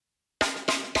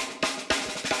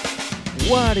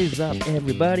What is up,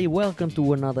 everybody? Welcome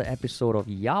to another episode of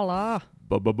Yala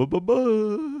But,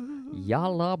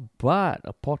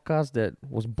 a podcast that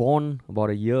was born about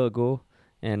a year ago,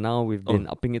 and now we've been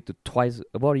upping it to twice.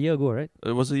 About a year ago, right?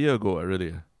 It was a year ago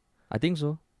already. I think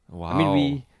so. Wow. I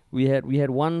mean, we had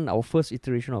our first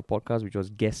iteration of podcast, which was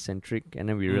guest centric, and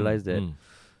then we realized that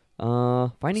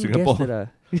finding Singapore. guests that are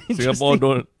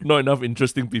Singapore not enough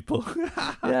interesting people.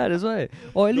 yeah, that's why.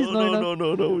 Or at least not enough.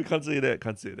 No, we can't say that.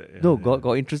 Yeah, No,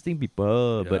 got interesting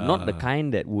people, but not the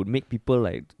kind that would make people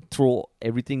like throw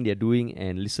everything they're doing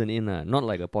and listen in. Not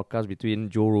like a podcast between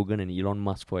Joe Rogan and Elon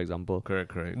Musk, for example.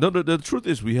 Correct. No, the truth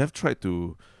is we have tried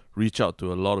to reach out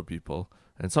to a lot of people,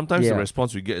 and sometimes the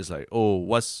response we get is like,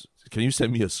 can you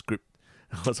send me a script?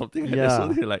 Or something like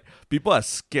that. So like, people are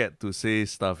scared to say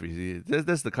stuff, you see.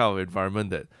 That's the kind of environment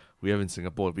that we have in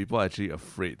Singapore. People are actually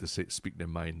afraid to speak their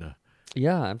mind.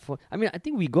 Yeah, I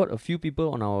think we got a few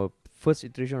people on our first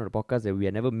iteration of the podcast that we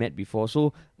had never met before.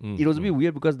 So it was a bit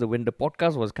weird because when the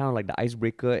podcast was kind of like the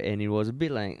icebreaker, and it was a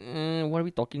bit like, what are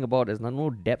we talking about? There's no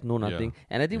depth, no nothing. Yeah.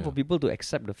 And I think for people to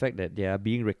accept the fact that they are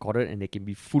being recorded and they can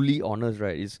be fully honest,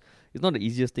 right, it's not the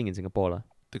easiest thing in Singapore.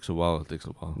 Takes a while.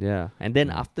 Yeah. And then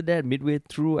after that, midway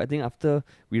through, I think after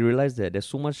we realized that there's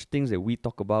so much things that we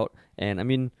talk about, and I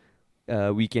mean,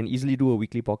 we can easily do a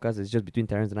weekly podcast. It's just between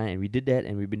Terrence and I, and we did that,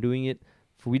 and we've been doing it.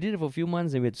 We did it for a few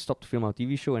months, and we had stopped to film our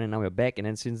TV show, and then now we're back. And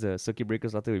then since the circuit breaker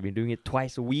started, we've been doing it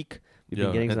twice a week. We've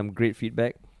been getting some great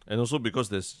feedback. And also because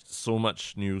there's so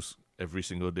much news every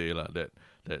single day that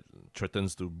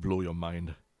threatens to blow your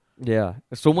mind. Yeah,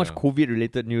 so much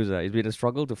COVID-related news. It's been a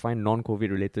struggle to find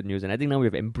non-COVID-related news, and I think now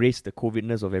we've embraced the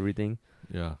COVID-ness of everything.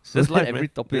 Yeah, so that's like every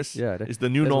topic. It's the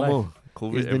new normal. Life.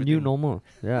 COVID, it's the new normal.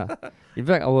 Yeah. In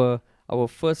fact, our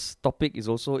first topic is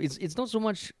also it's not so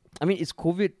much. I mean, it's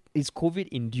COVID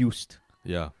induced.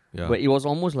 Yeah. But it was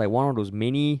almost like one of those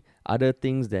many other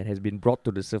things that has been brought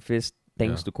to the surface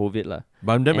thanks to COVID, lah.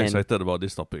 But I'm damn excited about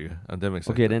this topic. I'm damn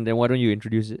excited. Okay, then why don't you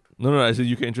introduce it? No, I said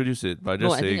you can introduce it. But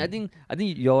I think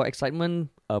your excitement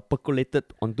percolated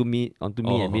onto me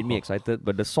and made me excited.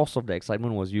 But the source of the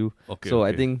excitement was you. Okay. So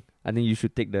I think you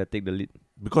should take the lead.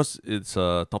 Because it's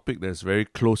a topic that's very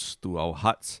close to our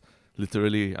hearts.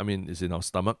 Literally, I mean, it's in our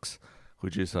stomachs,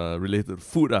 which is related to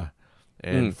food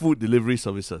and food delivery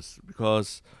services.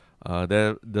 Because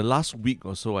the last week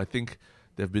or so, I think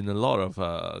there have been a lot of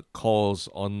calls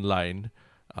online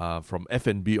from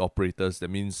F&B operators. That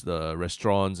means the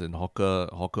restaurants and hawker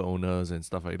owners and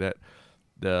stuff like that.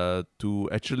 To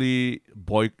actually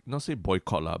not say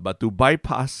boycott but to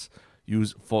bypass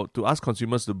to ask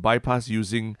consumers to bypass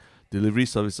using delivery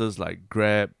services like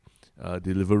Grab,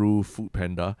 Deliveroo,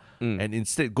 Foodpanda, and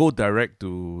instead go direct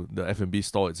to the F&B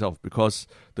store itself, because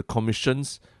the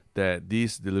commissions that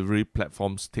these delivery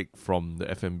platforms take from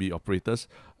the F&B operators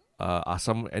are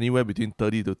anywhere between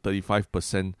 30 to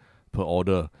 35% per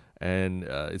order, and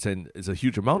it's a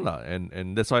huge amount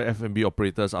and that's why F&B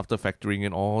operators, after factoring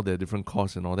in all their different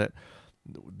costs and all that,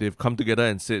 they've come together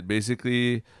and said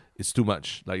basically it's too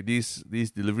much. Like these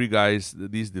delivery guys,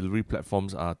 these delivery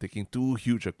platforms are taking too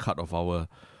huge a cut of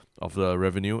the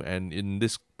revenue, and in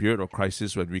this period of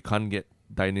crisis when we can't get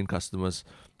dine-in customers,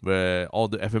 where all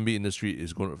the F&B industry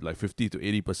is going to, like 50 to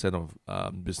 80% of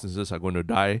businesses are going to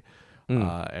die,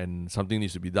 and something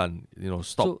needs to be done.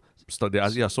 Stop. They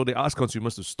ask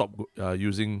consumers to stop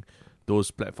using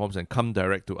those platforms and come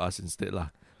direct to us instead,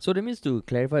 lah. So that means, to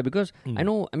clarify, because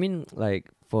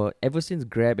for ever since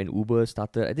Grab and Uber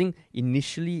started, I think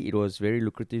initially it was very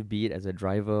lucrative, be it as a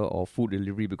driver or food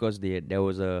delivery, because there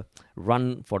was a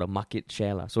run for the market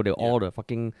share, lah. So all the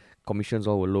fucking commissions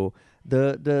all were low.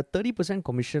 The 30%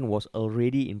 commission was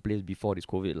already in place before this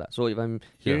COVID, lah. So if I'm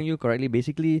hearing you correctly,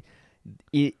 basically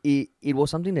it was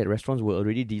something that restaurants were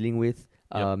already dealing with.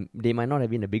 They might not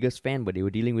have been the biggest fan, but they were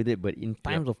dealing with it. But in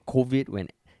times of COVID,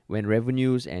 when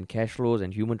revenues and cash flows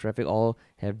and human traffic all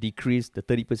have decreased, the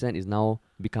 30% is now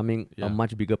becoming a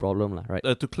much bigger problem, lah, right?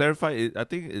 To clarify, I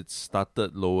think it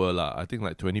started lower, lah. I think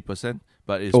like 20%,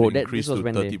 but it's been increased to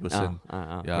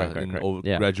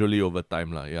 30%. Gradually over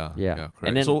time, lah. Yeah, correct.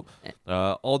 And then, so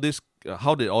all this,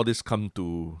 how did all this come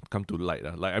to light?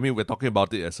 Like, I mean, we're talking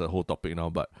about it as a whole topic now,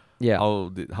 but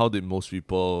how did most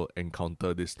people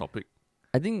encounter this topic?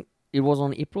 I think it was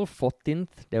on April 14th.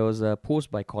 There was a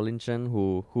post by Colin Chen,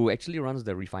 who actually runs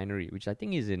the refinery, which I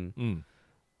think is in...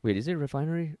 Wait, is it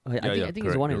refinery? I think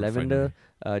it's one in Lavender,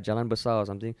 Jalan Besar or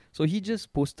something. So he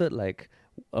just posted like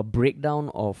a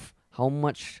breakdown of how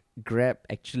much Grab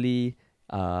actually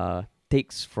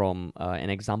takes from an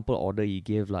example order he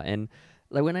gave, lah. And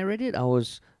like when I read it,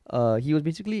 he was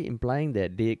basically implying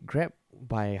that Grab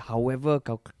by however,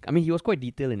 I mean, he was quite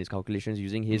detailed in his calculations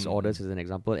using his orders as an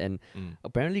example, and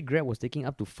apparently Grab was taking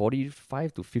up to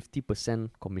 45 to 50%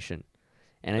 commission.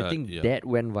 And I think that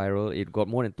went viral. It got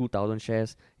more than 2,000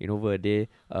 shares in over a day.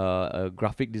 A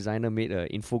graphic designer made an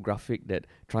infographic that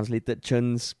translated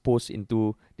Chen's post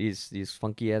into these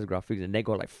funky ass graphics, and that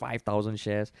got like 5,000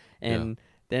 shares. And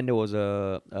then there was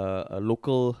a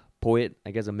local poet,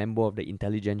 I guess a member of the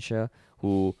intelligentsia,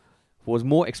 who was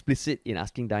more explicit in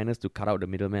asking diners to cut out the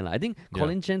middleman. I think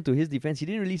Colin Chen, to his defense, he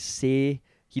didn't really say,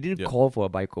 he didn't call for a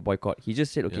boycott. He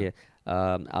just said, okay,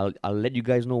 I'll let you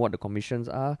guys know what the commissions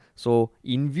are. So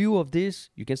in view of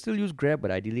this, you can still use Grab, but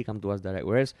ideally come to us direct.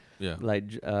 Whereas like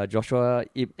Joshua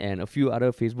Ip and a few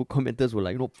other Facebook commenters were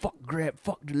like, fuck Grab,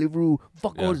 fuck Deliveroo,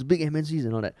 fuck all these big MNCs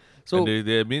and all that. So and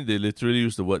they literally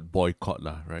use the word boycott,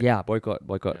 right? Yeah, boycott.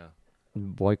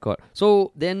 Boycott.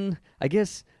 So then I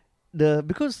guess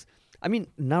because I mean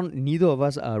now neither of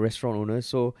us are restaurant owners,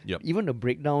 so even the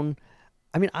breakdown.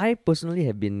 I mean, I personally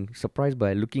have been surprised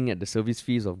by looking at the service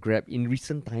fees of Grab in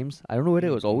recent times. I don't know whether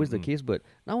it was always the case, but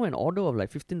now an order of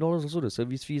like $15 also, the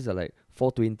service fees are like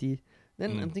 $4.20.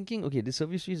 Then I'm thinking, okay, the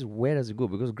service fees, where does it go?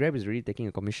 Because Grab is already taking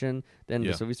a commission, then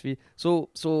the service fee. So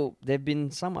there have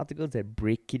been some articles that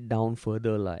break it down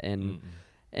further,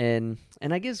 and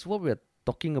I guess what we're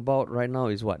talking about right now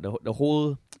is what the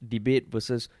whole debate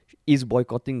versus is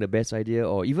boycotting the best idea,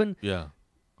 or even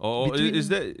or is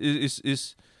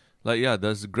that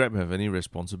does Grab have any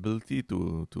responsibility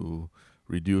to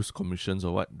reduce commissions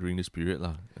or what during this period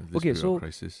of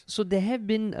crisis? So there have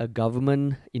been a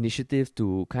government initiative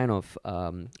to kind of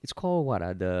it's called what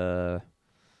the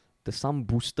some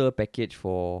booster package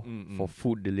for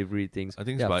food delivery things. I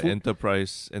think it's by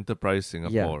Enterprise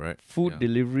Singapore, right? Food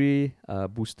delivery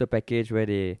booster package where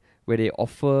they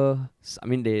offer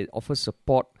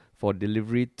support for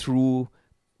delivery through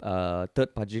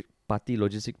third party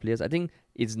logistic players. I think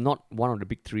it's not one of the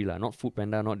big three, not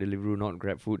Foodpanda, not Deliveroo, not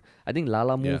GrabFood. I think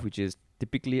Lala Move, which is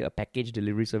typically a package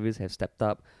delivery service, has stepped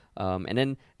up. And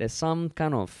then there's some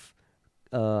kind of,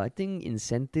 I think,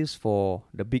 incentives for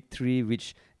the big three,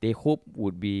 which they hope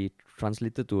would be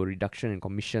translated to a reduction in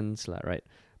commissions, right?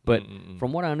 But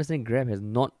from what I understand, Grab has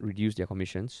not reduced their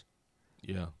commissions.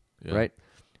 Yeah. Right?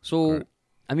 So, correct.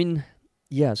 I mean...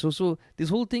 Yeah, so this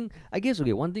whole thing, I guess,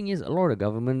 okay, one thing is a lot of the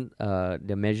government,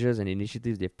 their measures and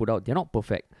initiatives they've put out, they're not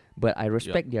perfect. But I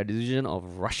respect their decision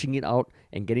of rushing it out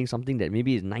and getting something that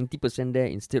maybe is 90% there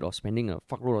instead of spending a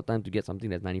fuckload of time to get something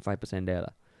that's 95% there.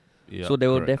 So there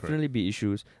will definitely be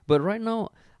issues. But right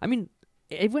now, I mean,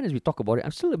 even as we talk about it,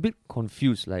 I'm still a bit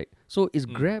confused. So is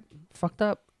Grab fucked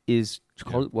up? Was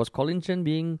Colin Chen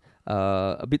being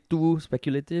a bit too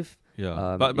speculative?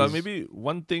 Yeah, but maybe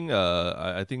one thing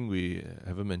I think we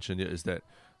haven't mentioned yet is that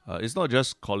it's not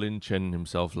just Colin Chen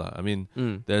himself. I mean,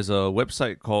 there's a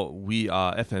website called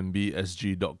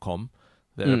wearefmbsg.com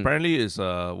that apparently is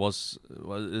a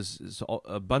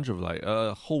bunch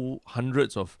of whole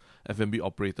hundreds of F&B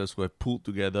operators who have pulled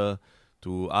together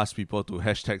to ask people to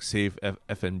hashtag save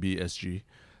FNBSG.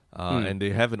 And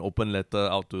they have an open letter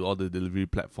out to all the delivery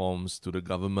platforms, to the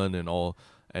government and all,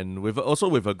 and with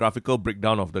a graphical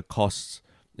breakdown of the costs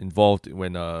involved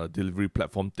when a delivery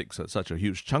platform takes such a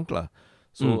huge chunk.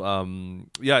 So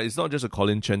it's not just a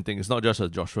Colin Chen thing, it's not just a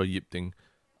Joshua Yip thing,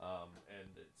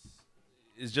 and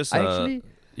it's just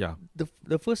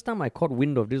the first time I caught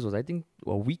wind of this was, I think,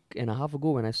 a week and a half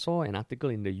ago when I saw an article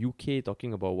in the UK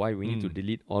talking about why we need to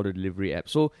delete all the delivery apps.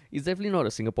 So it's definitely not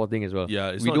a Singapore thing as well.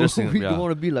 Yeah, it's we not don't, just we don't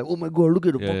want to be like, oh my god, look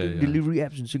at the fucking delivery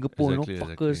apps in Singapore,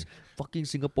 Exactly. fucking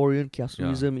Singaporean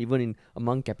casualism, even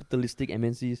among capitalistic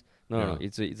MNCs. No,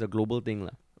 it's a global thing.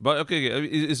 But okay,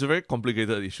 it's a very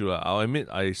complicated issue. I'll admit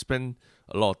I spent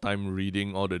a lot of time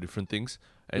reading all the different things,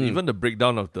 and even the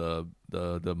breakdown of the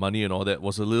money and all that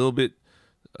was a little bit.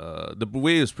 The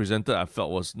way it's presented, I felt,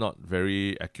 was not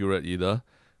very accurate either.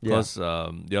 Because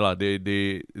they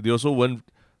also weren't,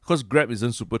 because Grab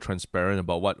isn't super transparent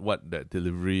about what that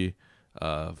delivery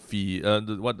fee.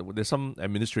 There's some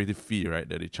administrative fee, right,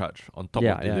 that they charge on top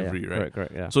of delivery, right?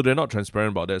 Correct. Yeah. So they're not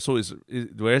transparent about that. So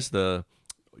whereas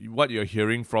what you're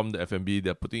hearing from the F&B,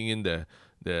 they're putting in their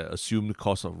assumed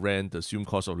cost of rent, assumed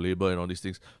cost of labor, and all these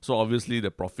things. So obviously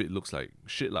the profit looks like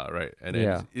shit, right? And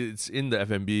then it's in the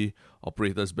F&B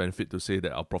operators' benefit to say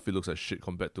that our profit looks like shit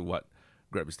compared to what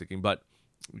Grab is taking. But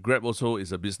Grab also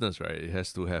is a business, right? It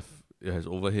has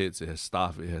overheads, it has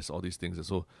staff, it has all these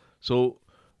things. So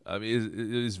I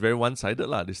mean, it's very one-sided,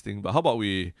 this thing. But how about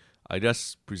I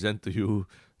just present to you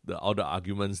all the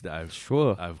arguments that I've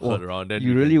heard around. Then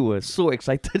you really were so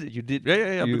excited you did.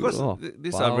 Yeah. Because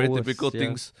these are very typical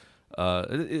things.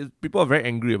 People are very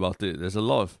angry about it. There's a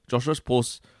lot of Joshua's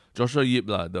post. Joshua Yip,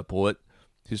 the poet,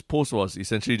 his post was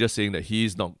essentially just saying that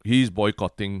he's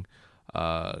boycotting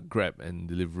Grab and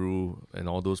Deliveroo and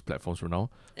all those platforms for now.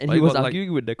 And but he was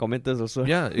arguing with the commenters also.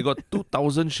 Yeah, it got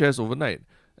 2,000 shares overnight.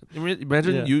 I mean,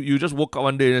 imagine you just woke up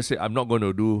one day and say, I'm not going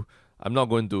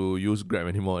to use Grab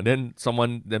anymore. And then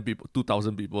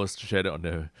 2,000 people shared it on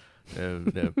their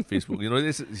Facebook. You know,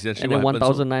 this is essentially and what then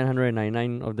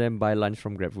 1,999 of them buy lunch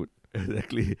from GrabFood.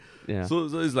 Exactly. Yeah. So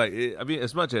it's like, I mean,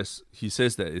 as much as he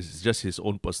says that it's just his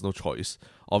own personal choice,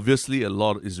 obviously a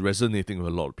lot is resonating with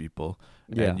a lot of people.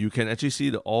 Yeah. And you can actually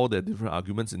see all the different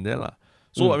arguments in there.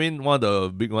 So, I mean, one of the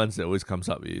big ones that always comes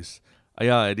up is,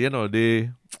 at the end of the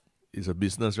day, it's a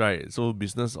business, right? So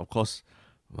business, of course,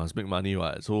 must make money,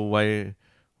 right? So why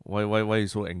are you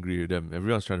so angry with them?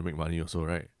 Everyone's trying to make money also,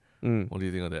 right? What do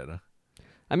you think of that?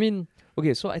 I mean,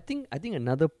 okay, so I think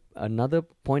another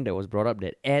point that was brought up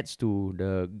that adds to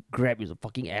the Grab is a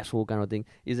fucking asshole kind of thing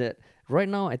is that right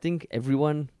now I think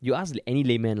you ask any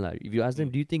layman if you ask them,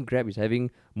 do you think Grab is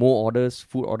having more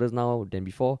food orders now than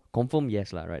before? Confirm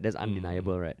yes right? That's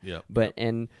undeniable, right? Yeah. But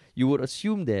and you would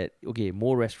assume that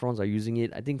more restaurants are using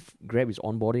it. I think Grab is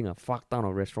onboarding a fuck ton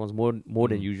of restaurants more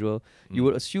than usual. You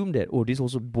would assume that this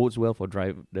also bodes well for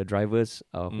the drivers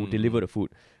who deliver the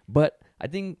food. But I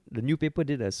think the new paper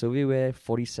did a survey where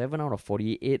 47 out of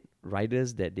 48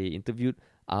 riders that they interviewed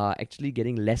are actually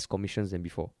getting less commissions than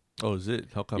before. Oh, is it?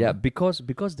 How come? Yeah, because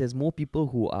there's more people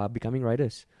who are becoming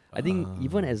riders. I think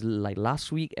even as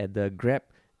last week at the Grab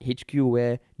HQ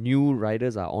where new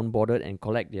riders are onboarded and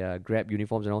collect their Grab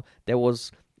uniforms and all, there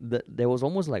was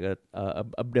almost like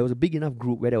there was a big enough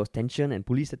group where there was tension and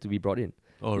police had to be brought in.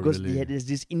 Oh, because really? there's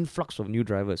this influx of new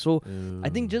drivers. So I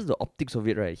think just the optics of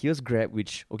it, right? Here's Grab,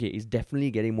 which is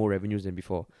definitely getting more revenues than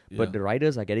before, but the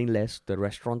riders are getting less. The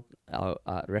restaurants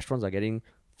are getting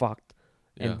fucked,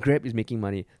 and Grab is making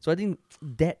money. So I think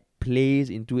that plays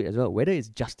into it as well, whether it's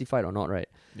justified or not, right?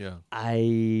 Yeah,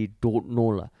 I don't know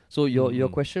lah. So your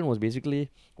question was basically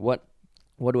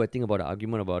what do I think about the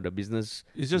argument about the business?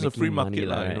 It's just a free market,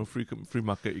 right? free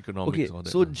market economics. Okay, all that,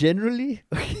 so generally,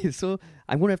 so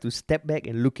I'm gonna have to step back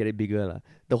and look at it bigger.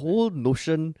 The whole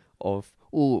notion of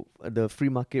the free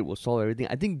market will solve everything.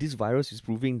 I think this virus is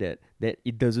proving that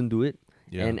it doesn't do it.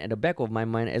 Yeah. And at the back of my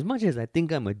mind, as much as I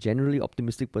think I'm a generally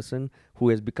optimistic person who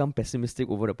has become pessimistic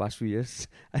over the past few years,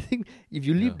 I think if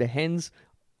you leave the hands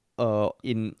of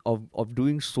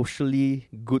doing socially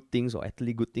good things or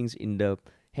ethically good things in the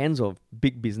hands of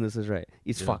big businesses, right?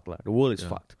 It's fucked lah. The world is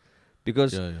fucked.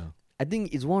 Because I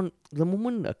think the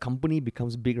moment a company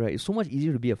becomes big, right, it's so much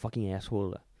easier to be a fucking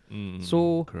asshole.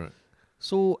 Correct.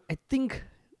 So I think,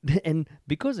 and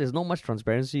because there's not much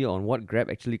transparency on what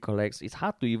Grab actually collects, it's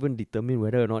hard to even determine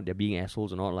whether or not they're being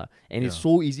assholes or not lah. And it's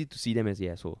so easy to see them as the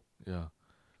asshole. Yeah,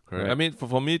 correct. Right? I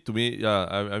mean, to me,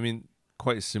 I mean,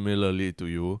 quite similarly to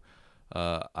you,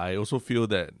 I also feel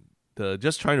that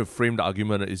just trying to frame the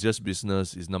argument that it's just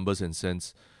business, it's numbers and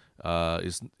cents,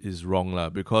 is wrong lah.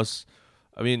 Because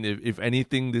I mean, if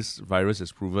anything, this virus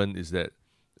has proven is that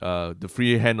the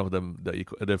free hand of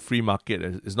the free market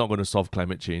is not going to solve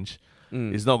climate change.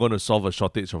 It's not going to solve a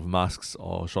shortage of masks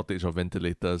or shortage of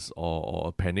ventilators or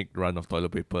a panic run of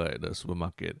toilet paper at the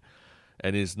supermarket,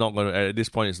 and it's not going to, at this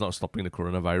point, it's not stopping the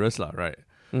coronavirus lah, right?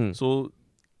 So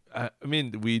I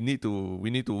mean, we need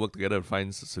to work together to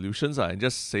find solutions, and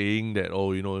just saying that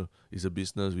it's a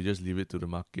business, we just leave it to the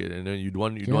market, and then you don't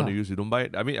want to use, you don't buy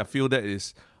it. I mean, I feel that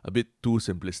is a bit too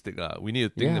simplistic. We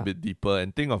need to think a bit deeper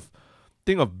and think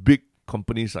of big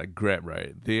companies like Grab,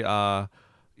 right? They are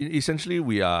essentially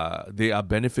they are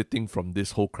benefiting from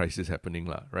this whole crisis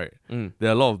happening, right? There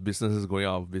are a lot of businesses going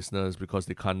out of business because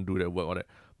they can't do their work or that.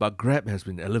 But Grab has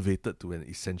been elevated to an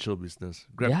essential business.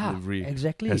 Grab delivery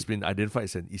has been identified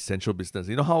as an essential business.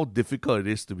 You know how difficult it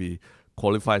is to be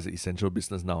qualified as an essential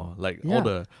business now. Like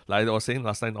I was saying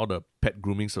last time, all the pet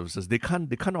grooming services, they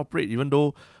can't operate, even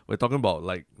though we're talking about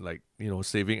like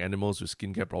saving animals with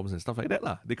skincare problems and stuff like that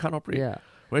lah. They can't operate. Yeah.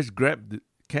 Whereas Grab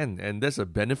can, and there's a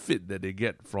benefit that they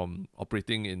get from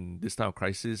operating in this time of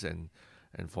crisis and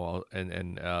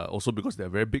also because they're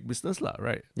a very big business lah,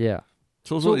 right? Yeah.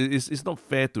 So it's not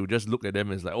fair to just look at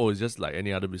them as like, it's just like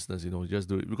any other business, just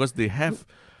do it, because they have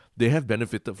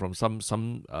benefited from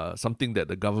something that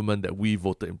the government that we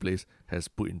voted in place has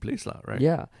put in place lah, right?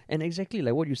 Yeah, and exactly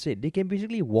like what you said, they can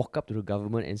basically walk up to the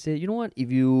government and say, you know what,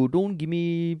 if you don't give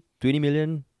me 20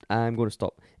 million, I'm going to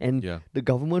stop. And the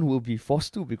government will be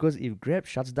forced to, because if Grab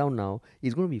shuts down now,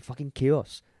 it's going to be fucking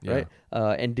chaos, right?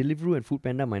 And Deliveroo and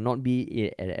Foodpanda might not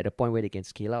be at a point where they can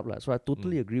scale up. So I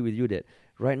totally agree with you that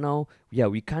right now,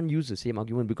 we can't use the same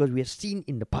argument, because we have seen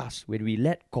in the past when we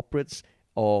let corporates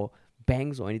or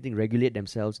banks or anything regulate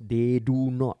themselves. They do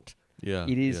not. Yeah.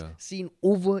 It is seen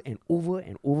over and over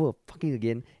and over fucking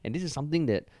again. And this is something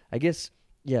that I guess,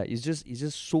 it's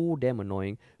just so damn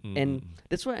annoying. And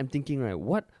that's why I'm thinking, right,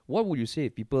 what would you say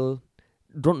if people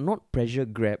don't not pressure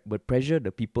Grab, but pressure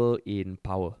the people in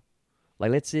power?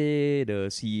 Like, let's say the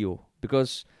CEO.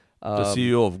 Because the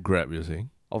CEO of Grab, you're saying?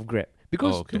 Of Grab.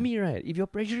 Because to me, right, if you're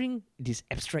pressuring this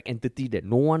abstract entity that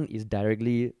no one is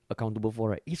directly accountable for,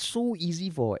 right, it's so easy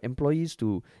for employees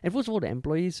to... And first of all, the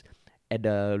employees at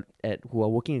who are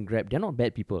working in Grab, they're not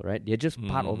bad people, right? They're just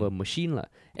part of a machine, lah.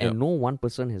 And no one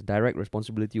person has direct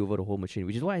responsibility over the whole machine,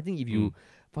 which is why I think if you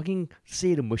fucking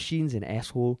say the machine's an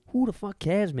asshole, who the fuck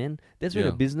cares, man? That's where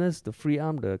the business, the free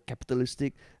arm, the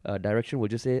capitalistic direction will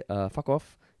just say, fuck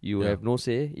off. You have no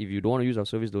say. If you don't want to use our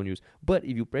service, don't use. But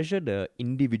if you pressure the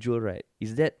individual, right,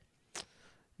 is that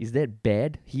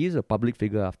bad? He is a public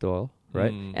figure after all,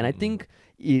 right? And I think,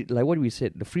 like what we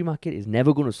said, the free market is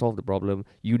never going to solve the problem.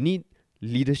 You need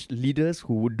leaders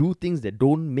who would do things that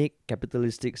don't make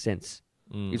capitalistic sense.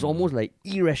 It's almost like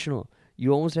irrational.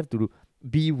 You almost have to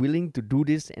be willing to do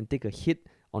this and take a hit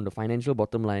on the financial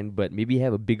bottom line, but maybe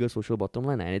have a bigger social bottom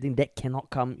line. And I think that cannot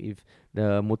come if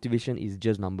the motivation is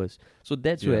just numbers. So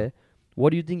that's where,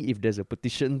 what do you think if there's a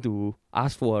petition to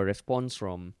ask for a response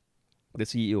from the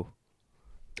CEO?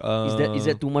 Is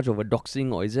that too much of a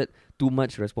doxing, or is that too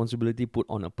much responsibility put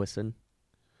on a person?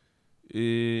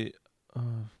 I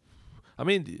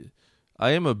mean,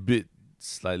 I am a bit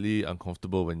slightly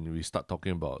uncomfortable when we start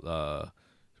talking about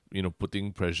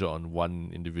putting pressure on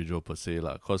one individual per se,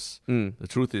 because the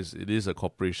truth is, it is a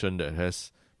corporation that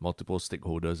has multiple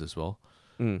stakeholders as well.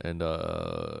 And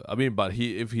but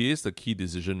if he is the key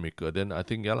decision maker, then I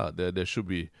think there should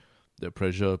be the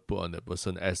pressure put on that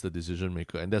person as the decision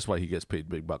maker, and that's why he gets paid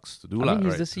big bucks to do. I mean,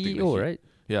 he's the CEO, right?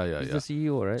 Yeah. He's the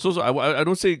CEO, right? So I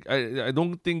don't say I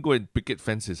don't think go and picket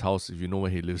fence his house if you know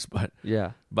where he lives, but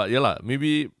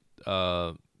maybe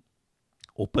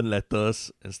open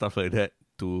letters and stuff like that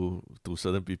to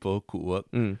certain people could work.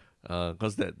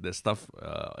 Because that stuff,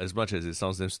 as much as it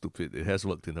sounds damn stupid, it has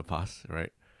worked in the past,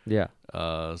 right? Yeah.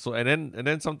 So and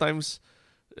then sometimes,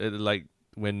 like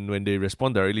when they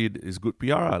respond directly, it's good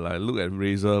PR. Like look at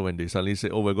Razer when they suddenly say,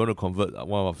 "Oh, we're going to convert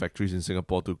one of our factories in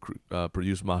Singapore to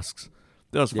produce masks."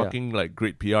 That was fucking like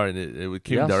great PR, and it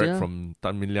came direct from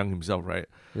Tan Min Liang himself, right?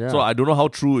 Yeah. So I don't know how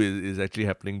true it is actually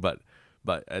happening, but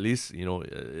at least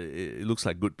it looks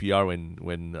like good PR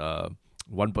when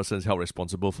one person is held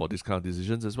responsible for this kind of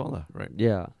decisions as well, right?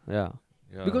 Yeah.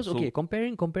 Because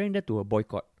comparing that to a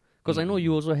boycott, because I know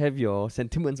you also have your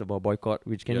sentiments about boycott,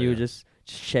 which you just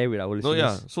share with our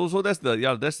listeners? So that's the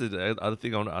other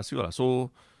thing I want to ask you, So,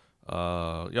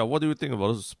 what do you think about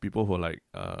those people who are like,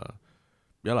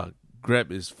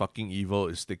 Grab is fucking evil,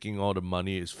 is taking all the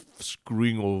money, is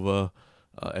screwing over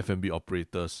F&B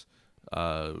operators.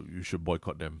 You should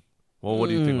boycott them. Well, what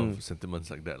do you think of sentiments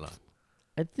like that,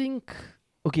 I think,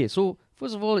 so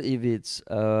first of all, if it's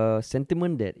a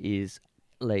sentiment that is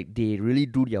like they really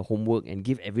do their homework and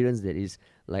give evidence that is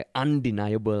like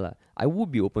undeniable, I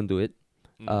would be open to it.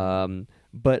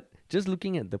 But just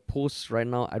looking at the posts right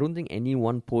now, I don't think any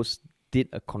one post did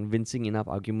a convincing enough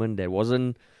argument that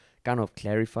wasn't kind of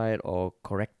clarified or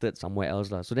corrected somewhere else.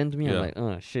 So then to me, I'm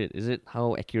like, shit, is it?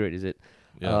 How accurate is it?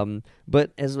 Yeah.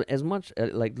 But as much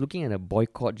like looking at a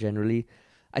boycott generally,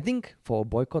 I think for a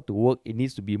boycott to work, it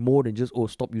needs to be more than just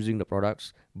stop using the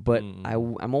products. But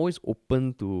I'm always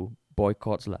open to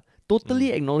boycotts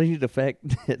Totally acknowledging the fact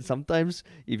that sometimes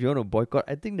if you want to boycott,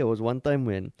 I think there was one time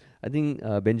when I think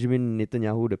Benjamin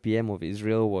Netanyahu, the PM of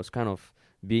Israel, was kind of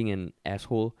being an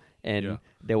asshole, and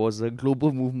there was a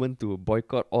global movement to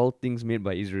boycott all things made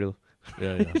by Israel.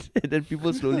 And then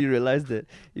people slowly realized that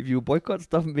if you boycott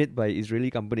stuff made by Israeli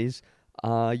companies,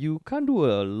 you can't do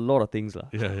a lot of things.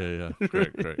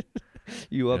 Correct.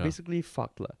 You are basically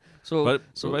fucked. So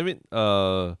I mean,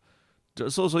 so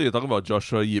you're talking about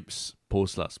Joshua Yip's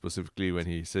post specifically when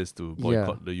he says to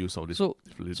boycott the use of these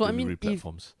delivery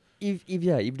platforms.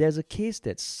 If there's a case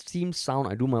that seems sound,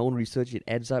 I do my own research, it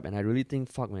adds up, and I really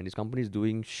think, fuck man, this company is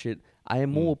doing shit, I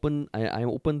am more open. I am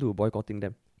open to boycotting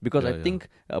them because I think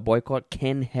a boycott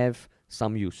can have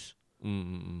some use.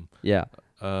 Yeah.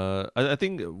 I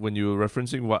think when you were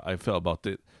referencing what I felt about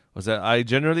it was that I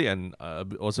generally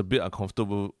was a bit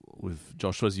uncomfortable with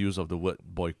Joshua's use of the word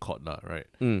boycott, right?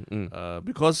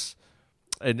 Because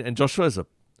and Joshua is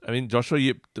Joshua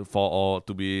Yip,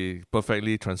 to be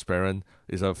perfectly transparent,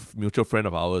 is a mutual friend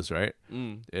of ours, right?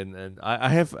 And I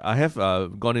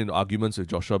have gone into arguments with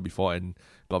Joshua before and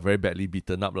got very badly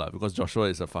beaten up because Joshua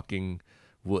is a fucking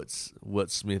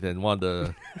wordsmith and one of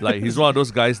the like he's one of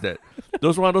those guys that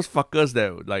one of those fuckers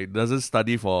that like doesn't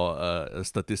study for a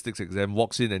statistics exam,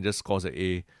 walks in and just scores an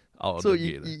A out of So the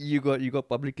you, gate. you got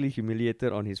publicly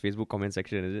humiliated on his Facebook comment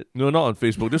section, is it? No, not on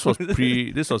Facebook.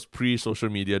 This was pre social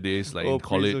media days, like in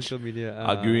college, social media,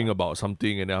 arguing about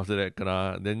something, and then after that,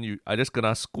 I just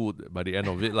kena schooled by the end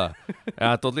of it lah. And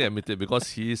I totally admit it because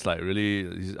he's like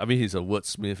really, he's a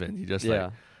wordsmith and he just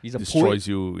like he's a destroys poet.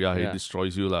 you. Yeah, he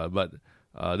destroys you lah. But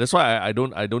that's why I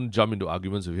don't jump into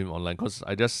arguments with him online because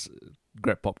I just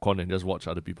grab popcorn and just watch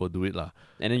other people do it lah.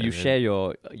 And then you share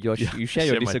your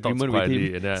disagreement with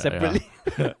him then, separately.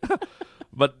 Yeah.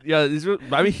 But yeah,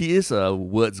 he is a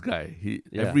words guy.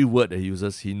 Every word that he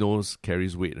uses, he knows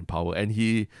carries weight and power, and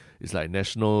he is like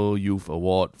National Youth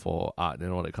Award for art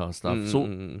and all that kind of stuff. So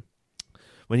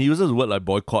when he uses a word like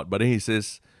boycott, but then he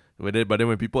says, but then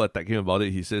when people attack him about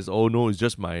it, he says, "Oh no, it's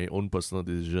just my own personal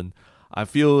decision." I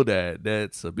feel that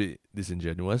that's a bit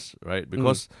disingenuous, right?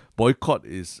 Because boycott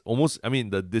is almost,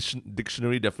 the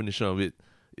dictionary definition of it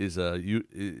is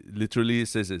it literally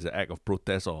says it's an act of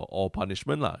protest or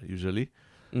punishment lah, usually.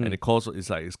 And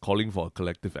it's calling for a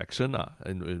collective action lah,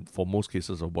 and for most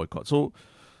cases of boycott. So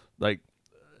like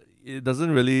it doesn't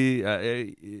really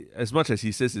as much as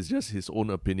he says it's just his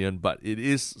own opinion, but it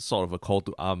is sort of a call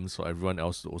to arms for everyone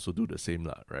else to also do the same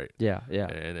lah, right? Yeah.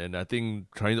 And I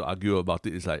think trying to argue about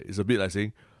it is like, it's a bit like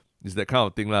saying, it's that kind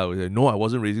of thing lah. Like, no, I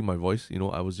wasn't raising my voice.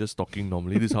 I was just talking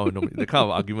normally. This is how I normally. The kind of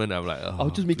argument I'm like, I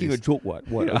was just making a joke. What?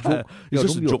 Yeah. A joke? It's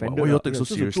just a joke. Why you all take so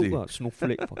just seriously? A joke,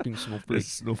 snowflake, fucking snowflake.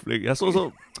 Snowflake. Yeah.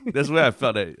 So that's where I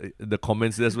felt that the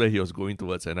comments. That's where he was going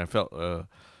towards, and I felt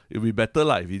it'd be better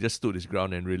if he just stood his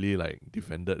ground and really like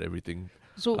defended everything.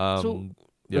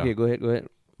 Okay, go ahead.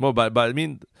 No, but I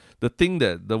mean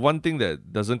the one thing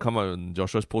that doesn't come out in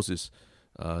Joshua's post is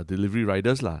delivery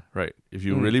riders lah, right? If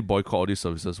you really boycott all these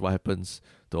services, what happens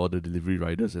to all the delivery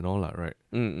riders and all lah, right?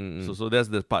 So that's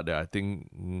the part that I think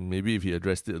maybe if he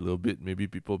addressed it a little bit, maybe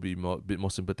people be a bit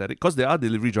more sympathetic, because there are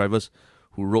delivery drivers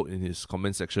who wrote in his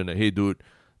comment section that, hey dude,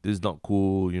 this is not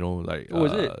cool, like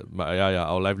is it?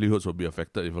 our livelihoods will be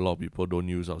affected if a lot of people don't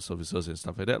use our services and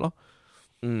stuff like that lor.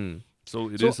 So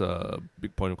it is a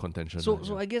big point of contention.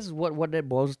 So I guess what that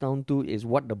boils down to is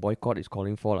what the boycott is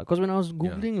calling for. Because when I was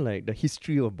Googling like the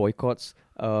history of boycotts,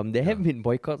 there have been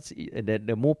boycotts,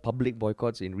 the more public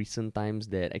boycotts in recent times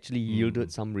that actually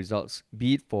yielded some results,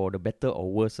 be it for the better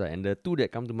or worse. And the two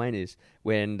that come to mind is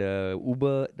when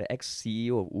the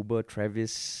ex-CEO of Uber,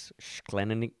 Travis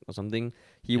Kalanick or something,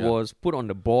 he was put on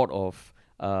the board of,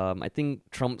 I think,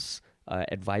 Trump's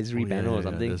advisory panel or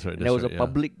something. That's right, there was a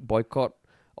public boycott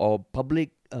or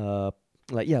public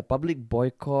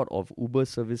boycott of Uber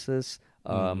services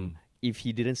if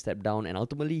he didn't step down, and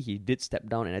ultimately he did step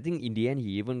down, and I think in the end he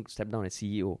even stepped down as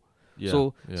CEO.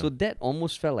 So that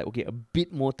almost felt like, okay, a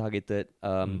bit more targeted.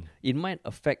 It might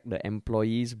affect the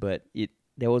employees, but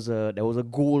there was a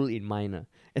goal in mind.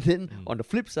 And then on the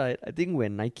flip side, I think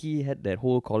when Nike had that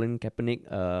whole Colin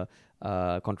Kaepernick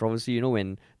controversy,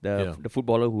 when the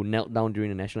footballer who knelt down during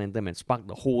the national anthem and sparked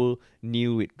the whole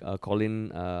kneel with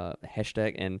Colin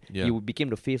hashtag, and he became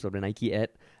the face of the Nike ad.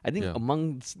 I think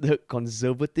amongst the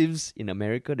conservatives in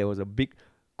America, there was a big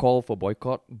call for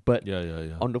boycott. But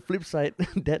on the flip side,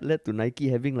 that led to Nike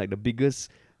having like the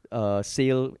biggest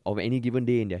sale of any given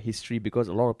day in their history, because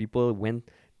a lot of people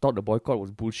thought the boycott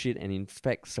was bullshit and in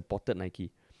fact supported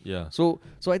Nike. Yeah. So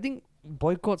I think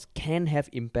boycotts can have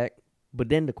impact, but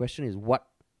then the question is what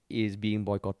is being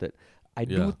boycotted. I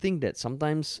do think that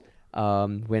sometimes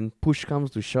when push comes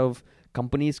to shove,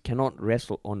 companies cannot rest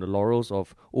on the laurels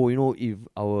of, if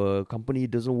our company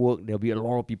doesn't work, there'll be a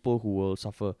lot of people who will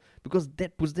suffer, because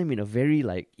that puts them in a very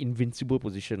like invincible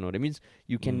position. That means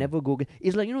you can never go.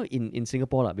 It's like, in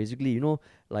Singapore, basically,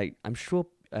 like I'm sure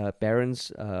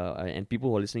parents and people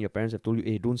who are listening, your parents have told you,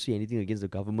 hey, don't say anything against the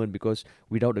government, because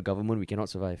without the government we cannot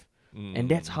survive. And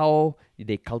that's how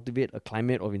they cultivate a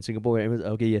climate of in Singapore where everyone's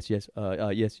okay, yes.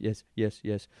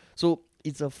 So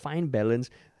it's a fine balance.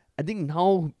 I think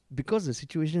now, because the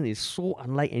situation is so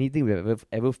unlike anything we've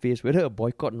ever faced, whether a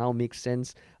boycott now makes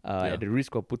sense at the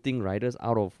risk of putting riders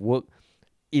out of work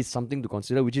is something to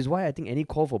consider, which is why I think any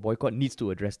call for boycott needs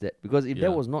to address that. Because if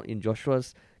that was not in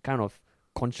Joshua's kind of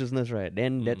consciousness, right,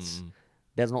 then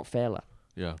that's not fair lah.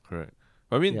 Yeah, correct.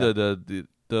 I mean,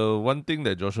 the one thing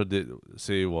that Joshua did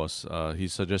say was he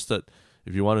suggested,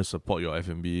 if you want to support your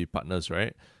F&B partners,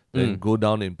 right, then go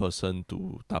down in person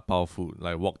to tapao food,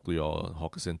 like walk to your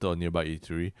hawker center or nearby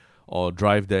eatery, or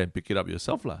drive there and pick it up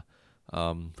yourself lah.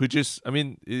 Which is,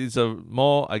 it's a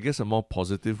more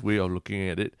positive way of looking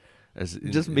at it.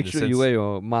 Just make sure you wear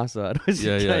your mask. Otherwise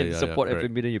you try and support correct.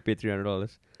 F&B, then you pay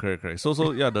 $300. Correct.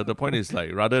 So yeah, the point is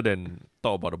like rather than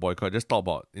talk about the boycott, just talk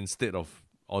about instead of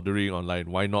ordering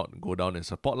online, why not go down and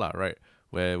support lah, right?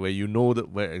 Where you know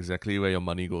that where your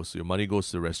money goes. Your money goes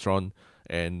to the restaurant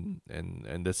and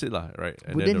that's it lah, right?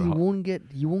 And But then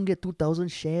you won't get 2,000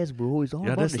 shares, bro. It's all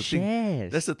about that's the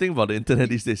shares. That's the thing about the internet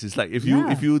these days. It's like if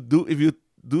you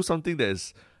do something that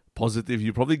is positive,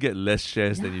 you probably get less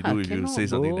shares than you do if you say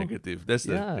something negative. That's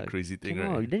the crazy thing,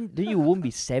 right? Then you won't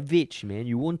be savage, man.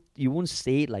 You won't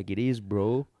say it like it is,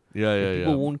 bro.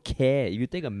 People won't care. If you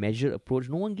take a measured approach,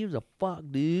 no one gives a fuck,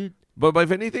 dude. But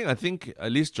if anything, I think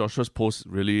at least Joshua's post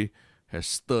really has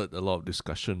stirred a lot of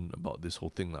discussion about this whole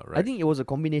thing, right? I think it was a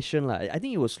combination, I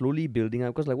think it was slowly building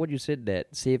up because, like what you said,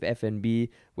 that Save F&B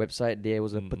website, there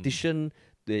was a petition.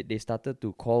 They started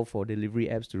to call for delivery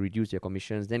apps to reduce their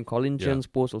commissions. Then Colin Chen's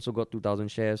post also got 2,000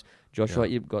 shares. Joshua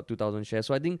Ip got 2,000 shares.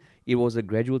 So I think it was a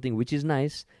gradual thing, which is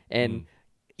nice. And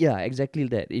yeah, exactly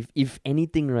that. If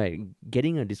anything, right,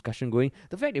 getting a discussion going.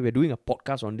 The fact that we're doing a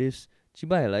podcast on this,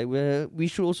 Chibai, like we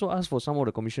should also ask for some of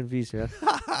the commission fees. Yeah,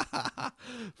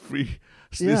 free.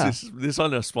 This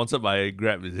one is sponsored by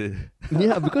Grab, is it?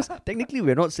 Yeah, because technically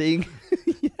we're not saying,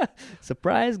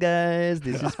 surprise guys,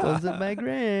 this is sponsored by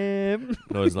Grab.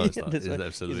 No, it's not. It's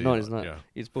absolutely not. It's not. Yeah.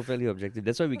 It's perfectly objective.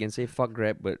 That's why we can say fuck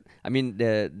Grab. But I mean,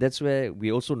 that's where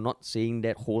we're also not saying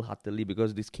that wholeheartedly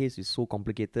because this case is so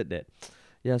complicated that,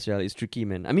 it's tricky,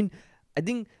 man. I mean, I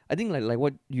think like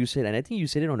what you said, and I think you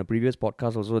said it on a previous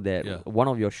podcast also, that one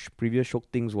of your previous shock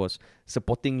things was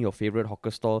supporting your favorite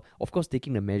hawker stall. Of course,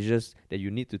 taking the measures that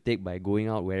you need to take by going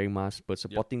out wearing masks, but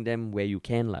supporting them where you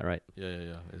can, right?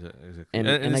 Yeah, exactly.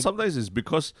 And sometimes it's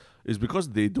because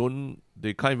they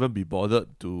can't even be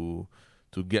bothered to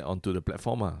get onto the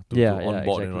platform to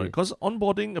onboard, exactly. Because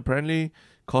onboarding apparently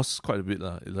costs quite a bit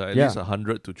It's like at least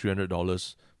 $100 to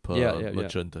 $300 per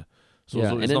merchant.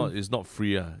 So it's not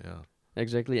free.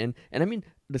 Exactly, and I mean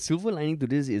the silver lining to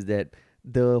this is that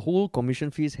the whole commission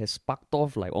fees has sparked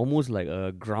off like almost like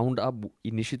a ground up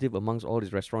initiative amongst all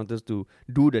these restaurateurs to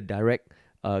do the direct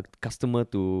customer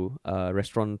to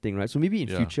restaurant thing, right? So maybe in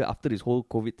future, after this whole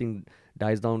COVID thing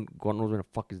dies down, God knows when the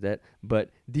fuck is that. But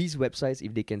these websites,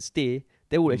 if they can stay,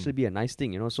 that would actually be a nice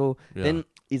thing, So then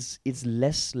it's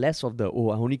less of the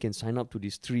I only can sign up to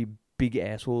these 3 big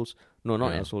assholes. No,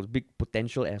 not assholes, big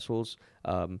potential assholes.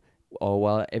 Or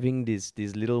while having these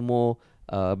little more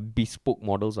bespoke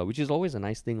models, which is always a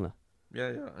nice thing.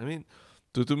 Yeah. I mean,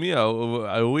 to me, I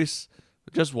always,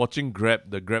 just watching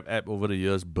the Grab app over the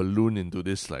years balloon into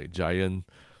this like giant,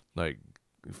 like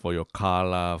for your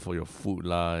car for your food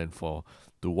and for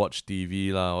to watch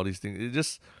TV all these things. It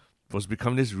just was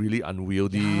becoming this really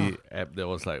unwieldy app that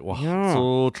was like,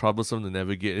 so troublesome to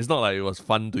navigate. It's not like it was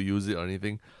fun to use it or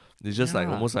anything. It's just like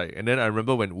almost like, and then I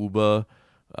remember when Uber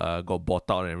got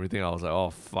bought out and everything, I was like, oh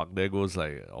fuck, there goes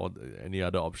like any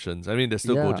other options. I mean, there's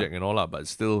still Gojek and all but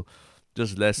still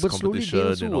just less competition. But slowly they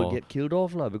also will get killed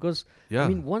off because I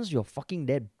mean, once you're fucking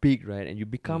that big, right, and you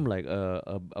become like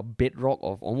a bedrock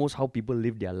of almost how people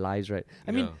live their lives, right?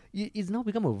 I mean, it's now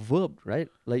become a verb, right?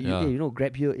 Like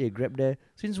grab here, grab there.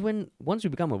 Since once you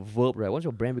become a verb, right? Once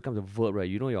your brand becomes a verb, right?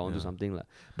 You're onto something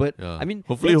But I mean,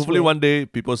 hopefully one day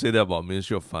people say that about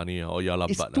Ministry of Funny or Yala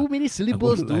It's Butt. too many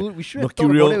syllables, dude. We should have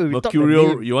thought about it when we talked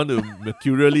about it. You want to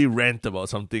mercurially rant about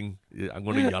something? I'm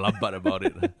going to Yala Butt about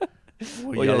it.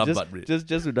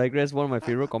 Just to digress, one of my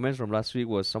favorite comments from last week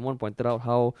was someone pointed out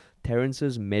how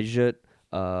Terrence's measured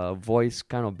voice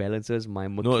kind of balances my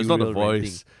mercurial. No, it's not the voice.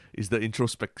 Ranting. It's the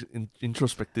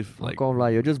introspective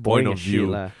you're just boring as shit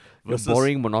You're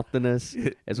boring, monotonous,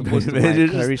 as opposed to my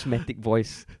charismatic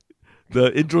voice.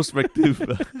 The introspective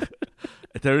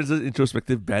Terrence's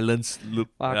introspective balance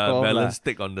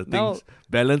take on the things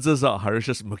balances out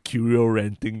Harish's mercurial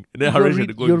ranting. And then Harish had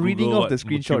to go You're and reading Google off the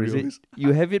screenshot, is it?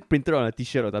 You have it printed on a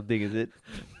t-shirt or something, is it?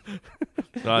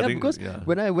 Because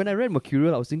when I read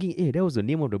mercurial, I was thinking, that was the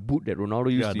name of the boot that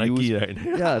Ronaldo used to Nike,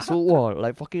 use. Right? So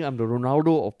like fucking I'm the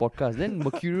Ronaldo of podcast. Then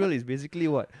mercurial is basically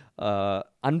what?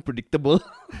 Unpredictable.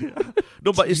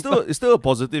 No, but it's still a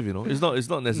positive, It's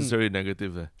not necessarily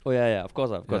negative. Oh yeah, of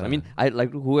course. I mean, I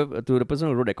like whoever, to the person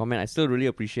who wrote that comment, I still really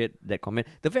appreciate that comment.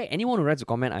 The fact anyone who writes a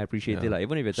comment, I appreciate it.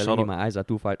 Even if you're telling me my eyes are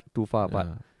too far apart.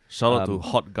 Shout out to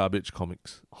Hot Garbage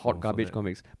Comics.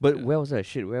 But where was I?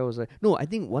 No, I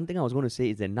think one thing I was going to say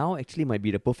is that now actually might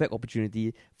be the perfect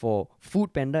opportunity for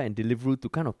Food Panda and Deliveroo to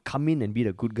kind of come in and be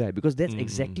the good guy, because that's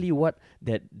exactly what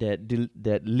that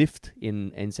Lyft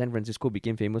in San Francisco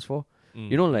became famous for.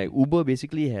 You know, like Uber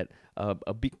basically had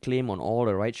a big claim on all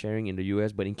the ride sharing in the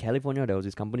US, but in California there was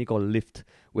this company called Lyft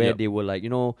where they were like,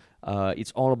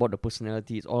 it's all about the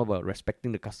personality, it's all about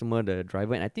respecting the customer, the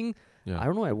driver, and I think I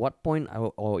don't know at what point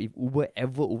or if Uber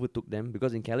ever overtook them,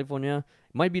 because in California,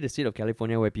 it might be the state of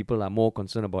California where people are more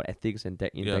concerned about ethics and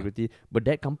integrity, but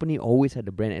that company always had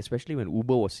the brand, especially when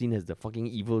Uber was seen as the fucking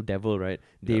evil devil, right?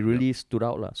 They really stood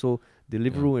out. So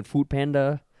Deliveroo and Food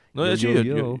Panda. No,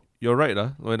 actually, you're right.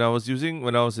 When I was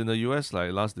in the US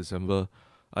like last December,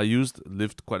 I used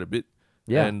Lyft quite a bit.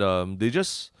 Yeah. And they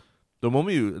just the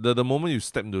moment you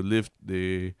step into Lyft,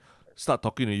 they start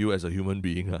talking to you as a human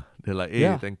being. They're like,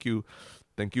 hey, thank you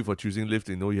for choosing Lyft.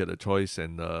 You know you had a choice,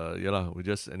 and we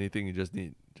just anything you just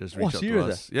need, just reach out to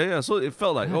us. Yeah. So it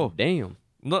felt like, damn.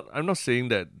 I'm not saying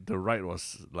that the ride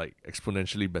was like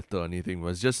exponentially better or anything. It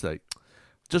was just like,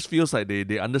 just feels like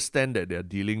they understand that they're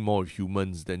dealing more with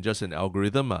humans than just an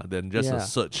algorithm, than just a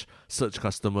search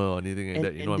customer or anything like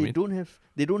that. You know what I mean?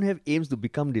 They don't have aims to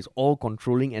become this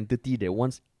all-controlling entity that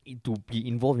wants to be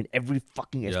involved in every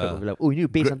fucking aspect of your life. Oh, you need to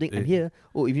pay something, I'm here.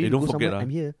 Oh, if you need to go somewhere, I'm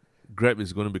here. Grab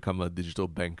is going to become a digital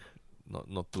bank, not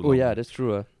too long. Oh yeah, that's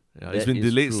true. It's been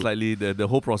delayed slightly. The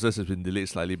whole process has been delayed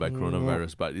slightly by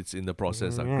coronavirus, but it's in the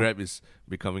process. Grab is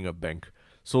becoming a bank.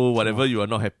 So whatever you are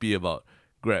not happy about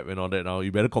Grab and all that now,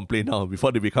 you better complain now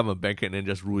before they become a bank and then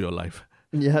just rule your life.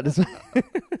 Yeah, that's why.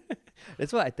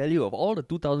 That's why I tell you, of all the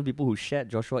 2,000 people who shared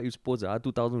Joshua Eve's post, there are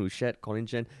 2,000 who shared Colin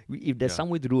Chen. If there's some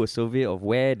way to do a survey of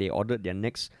where they ordered their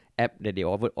next app that they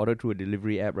ordered through a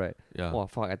delivery app, right? Yeah. Oh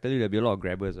fuck! I tell you, there'll be a lot of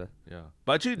grabbers. Yeah.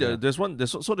 But actually, there's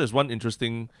one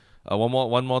interesting,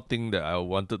 one more thing that I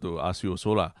wanted to ask you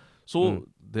also lah. So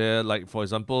there, like for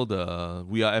example, the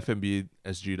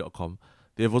wearefmbsg.com,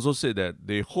 they've also said that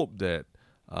they hope that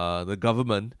the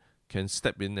government can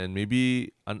step in and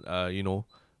maybe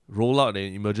roll out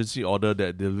an emergency order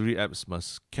that delivery apps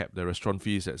must cap the restaurant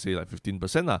fees at say like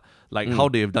 15%, like how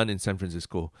they have done in San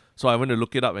Francisco. So I went to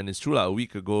look it up, and it's true, a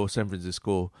week ago San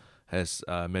Francisco has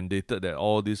mandated that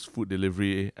all these food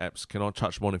delivery apps cannot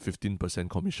charge more than 15%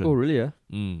 commission. Oh really? At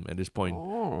this point.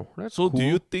 Oh, that's so cool. Do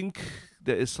you think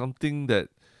there is something that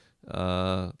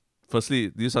firstly,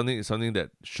 this is something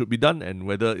that should be done, and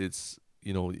whether it's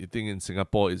you think in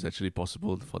Singapore it's actually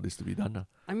possible for this to be done?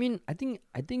 I mean, I think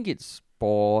it's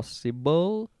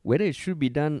possible. Whether it should be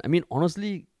done, I mean,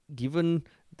 honestly, given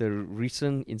the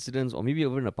recent incidents, or maybe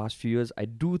over in the past few years, I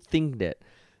do think that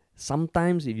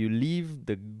sometimes if you leave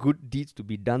the good deeds to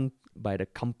be done by the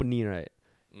company, right,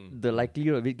 the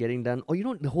likelihood of it getting done, or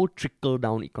the whole trickle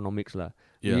down economics lah.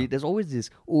 Yeah. There's always this,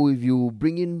 if you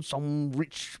bring in some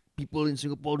rich people in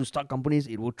Singapore to start companies,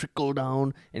 it will trickle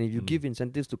down, and if you give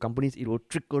incentives to companies, it will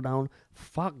trickle down.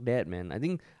 Fuck that, man. I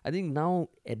think now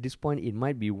at this point it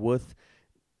might be worth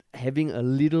having a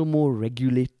little more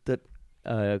regulated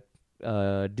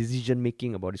decision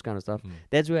making about this kind of stuff.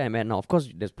 That's where I'm at now. Of course,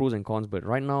 there's pros and cons, but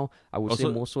right now I would say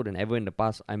more so than ever in the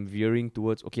past, I'm veering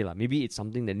towards maybe it's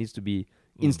something that needs to be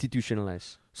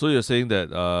institutionalized. So you're saying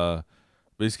that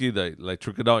basically like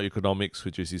trickle down economics,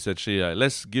 which is essentially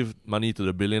let's give money to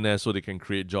the billionaires so they can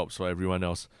create jobs for everyone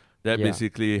else. That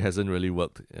basically hasn't really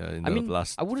worked in the last few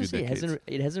decades. I wouldn't say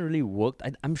it hasn't really worked.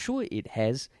 I'm sure it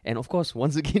has. And of course,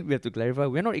 once again, we have to clarify,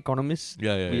 we're not economists.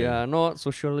 We are not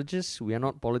sociologists. We are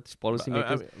not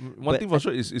policymakers. One thing for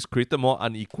sure is it's created more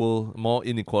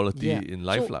inequality in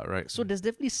life, right? So there's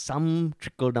definitely some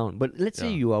trickle down. But let's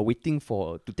say you are waiting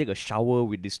to take a shower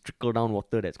with this trickle down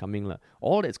water that's coming.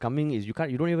 All that's coming is you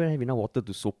don't even have enough water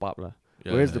to soap up.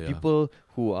 Whereas the people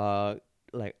who are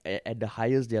like at the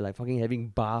highest, they're like fucking having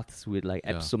baths with like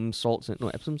Epsom salts. No,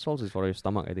 Epsom salts is for your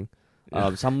stomach, I think.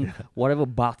 Whatever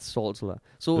bath salts.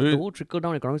 So the whole trickle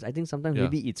down economics, I think sometimes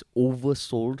maybe it's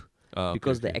oversold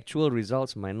because the actual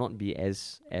results might not be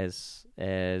as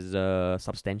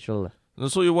substantial.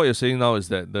 So what you're saying now is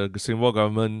that the Singapore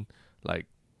government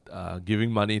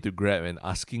giving money to Grab and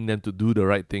asking them to do the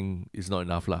right thing is not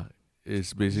enough.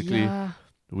 It's basically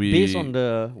based on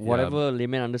the whatever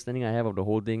layman understanding I have of the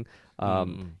whole thing,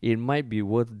 it might be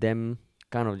worth them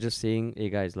kind of just saying, hey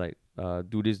guys,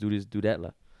 do this, do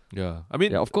that. Yeah. I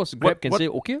mean, of course, Grab can say,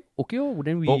 okay, then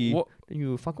then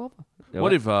you fuck off.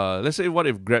 What if, let's say,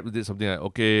 Grab did something like,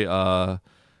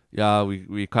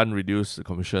 we can't reduce the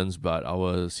commissions, but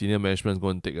our senior management is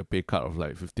going to take a pay cut of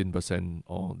 15%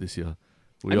 all this year.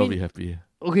 Would you all be happy?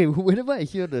 Okay, whenever I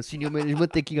hear the senior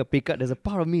management taking a pay cut, there's a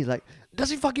part of me is like,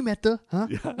 does it fucking matter? Huh?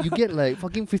 Yeah. You get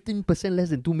fucking 15% less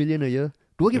than 2 million a year.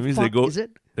 Do I give fuck? Is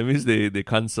it? That means they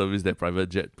can't service their private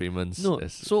jet payments. No,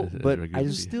 but I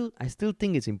still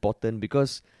think it's important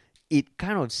because it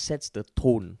kind of sets the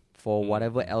tone for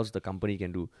whatever else the company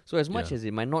can do. So as much as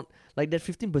it might not, like that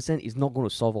 15% is not going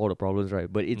to solve all the problems,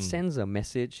 right? But it sends a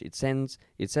message. It sets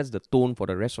the tone for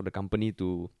the rest of the company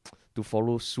to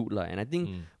follow suit lah. And I think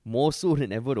more so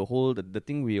than ever, the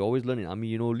thing we always learn in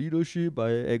army, leadership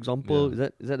by example. Is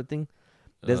that the thing?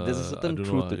 There's a certain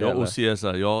truth to that. Your OCS,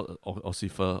 your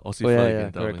Ossifer. Oh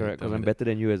yeah, correct. Because I'm better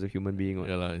than you as a human being.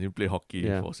 Yeah, and you play hockey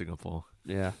for Singapore.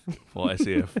 Yeah. For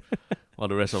SAF. While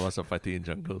the rest of us are fighting in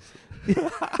jungles.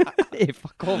 Hey,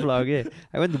 fuck off lah, okay.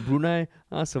 I went to Brunei,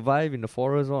 survive in the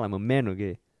forest, I'm a man,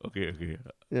 okay. Okay.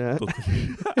 Yeah.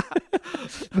 Totally.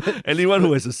 Anyone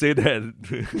who has to say that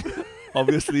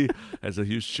obviously has a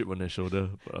huge chip on their shoulder.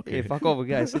 But okay. Hey, fuck off,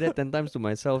 okay. I say that 10 times to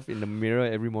myself in the mirror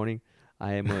every morning. You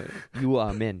are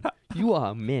a man. You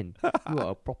are a man. You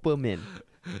are a proper man.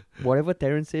 Whatever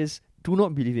Terrence says, do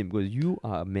not believe him because you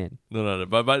are a man. No.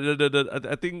 But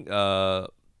I think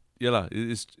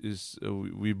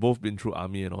we both been through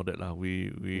army and all that lah.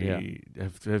 We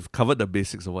have covered the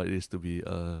basics of what it is to be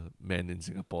a man in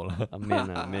Singapore lah. A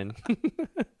man.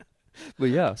 But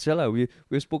yeah, Siala,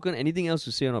 we've spoken. Anything else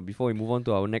to say or not before we move on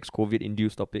to our next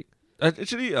COVID-induced topic?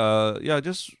 Actually,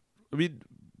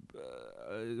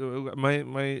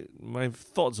 my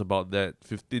thoughts about that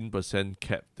 15%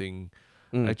 cap thing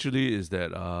actually is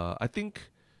that I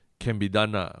think can be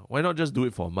done. Why not just do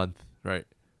it for a month, right?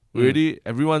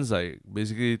 Everyone's like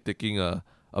basically taking a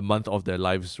month off their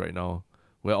lives right now.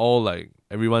 We're all like,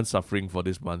 everyone's suffering for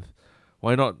this month.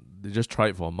 Why not they just try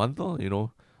it for a month,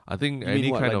 I think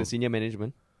the senior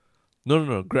management?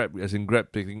 No, Grab, as in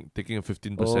Grab taking a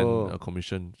 15%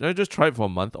 commission. Just try it for a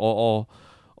month or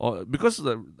because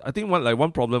I think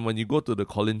one problem when you go to the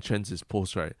Colin Chen's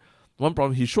post, right? One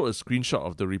problem, he showed a screenshot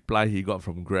of the reply he got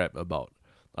from Grab about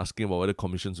asking about whether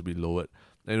commissions would be lowered.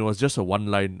 And it was just a one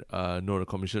line, no, the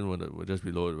commission would just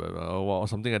be lowered, or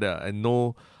something like that. And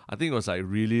no, I think it was like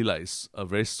really like a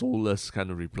very soulless kind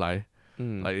of reply.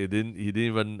 Like he didn't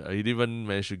even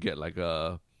manage to get like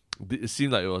it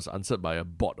seemed like it was answered by a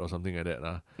bot or something like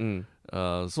that.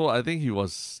 So I think he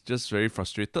was just very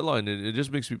frustrated, and it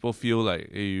just makes people feel like,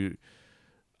 hey,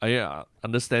 I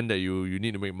understand that you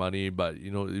need to make money, but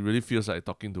it really feels like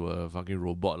talking to a fucking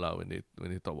robot when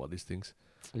they talk about these things.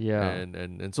 Yeah.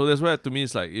 And so that's why to me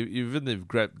it's like even if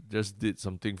Grab just did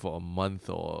something for a month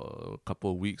or a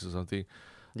couple of weeks or something,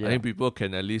 I think people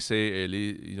can at least say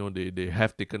they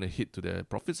have taken a hit to their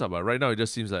profits, but right now it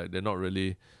just seems like they're not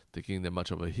really taking that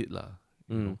much of a hit lah.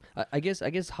 I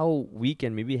guess how we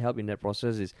can maybe help in that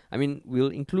process is, we'll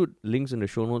include links in the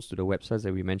show notes to the websites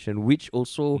that we mentioned, which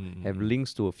also have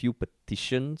links to a few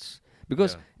petitions,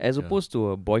 because as opposed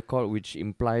to a boycott, which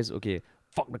implies, okay,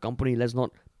 fuck the company, let's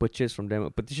not purchase from them.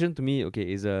 A petition to me, okay,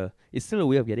 it's still a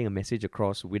way of getting a message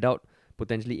across without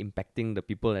potentially impacting the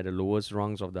people at the lowest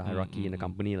rungs of the hierarchy in the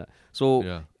company.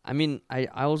 So, I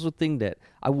also think that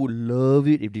I would love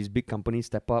it if these big companies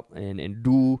step up and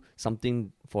do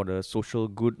something for the social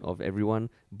good of everyone,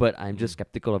 but I'm just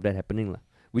skeptical of that happening.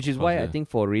 Which is why I think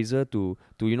for Razer to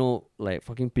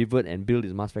fucking pivot and build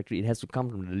its mask factory, it has to come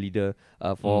from the leader.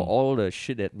 For all the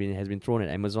shit that has been thrown at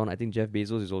Amazon, I think Jeff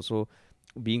Bezos is also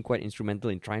being quite instrumental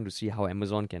in trying to see how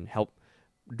Amazon can help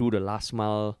do the last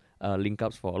mile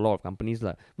link-ups for a lot of companies,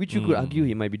 which you could argue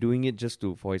he might be doing it just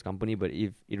for his company, but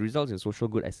if it results in social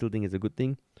good, I still think it's a good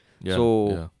thing.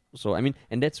 So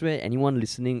and that's where anyone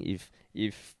listening,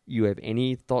 if you have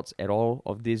any thoughts at all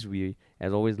of this, we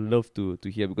as always love to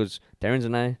hear, because Terrence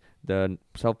and I, the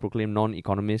self-proclaimed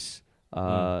non-economists,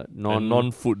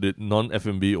 non-food,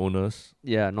 non-F&B owners.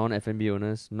 Yeah, non-F&B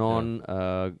owners, non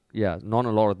a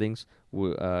lot of things.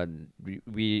 We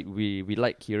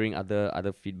like hearing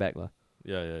other feedback lah.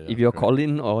 Yeah. If you're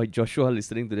Colin or Joshua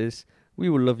listening to this, we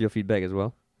would love your feedback as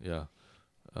well. Yeah.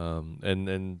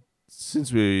 And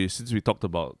since we talked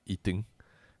about eating,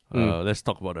 let's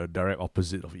talk about the direct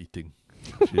opposite of eating,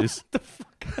 which is the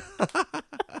fuck.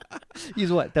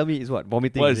 Is what? Tell me, is what?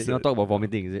 Vomiting? Is it? You want to talk about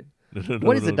vomiting? Is it?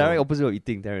 What is the direct opposite of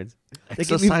eating, Terrence?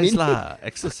 Exercise lah.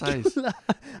 Exercise.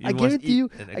 I guarantee you,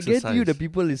 the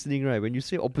people listening, right, when you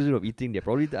say opposite of eating, they're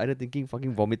probably either thinking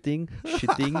fucking vomiting,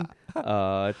 shitting,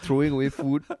 throwing away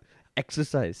food,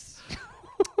 exercise.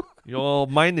 Your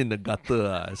mind in the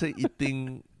gutter. I say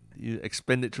eating, you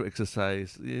expend it through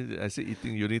exercise. I say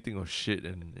eating, you only think of shit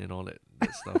and all that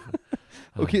stuff.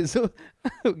 Okay, so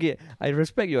I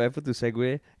respect your effort to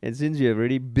segue, and since you have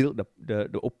already built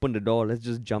the open the door, let's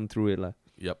just jump through it lah.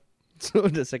 Yep. So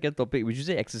the second topic, which you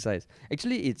say exercise.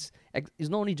 Actually, it's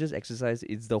not only just exercise;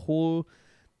 it's the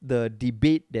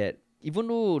debate that, even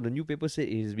though the new paper said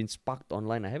it has been sparked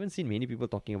online, I haven't seen many people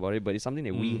talking about it, but it's something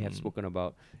that we have spoken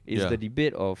about. Is the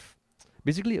debate of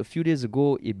basically a few days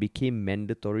ago it became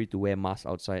mandatory to wear masks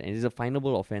outside, and it's a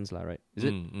finable offense, lah, right? Is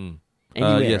it?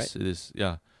 Anywhere, yes, right? it is.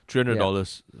 Yeah,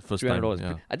 $300 first time. $300.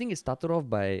 Yeah. I think it started off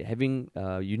by having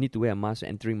you need to wear a mask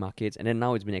entering markets, and then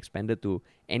now it's been expanded to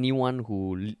anyone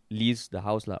who leaves the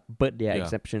house, lah. But there are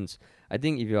exceptions. I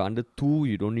think if you're under 2,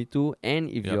 you don't need to, and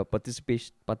if you're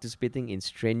participating in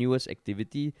strenuous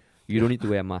activity, you don't need to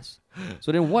wear a mask.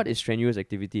 So then, what is strenuous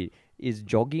activity? Is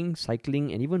jogging,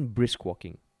 cycling, and even brisk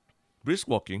walking. Brisk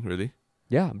walking, really?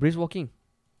 Yeah, brisk walking.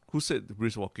 Who said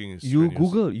brisk walking is You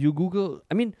strenuous? Google.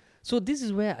 I mean, so this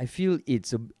is where I feel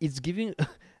it's giving,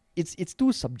 it's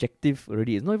too subjective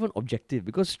already. It's not even objective,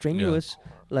 because strenuous,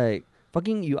 like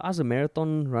fucking, you ask a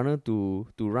marathon runner to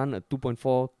run a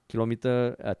 2.4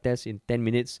 kilometer test in 10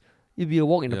 minutes, it'd be a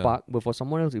walk in the park. But for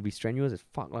someone else, it'd be strenuous as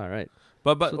fuck, lah, right?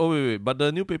 But wait. But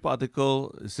the new paper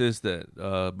article says that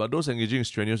but those engaging in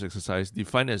strenuous exercise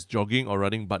defined as jogging or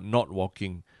running but not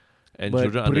walking, and But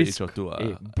children under age of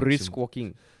 2 brisk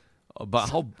walking. But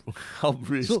how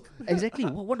brisk? So exactly,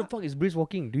 what the fuck is brisk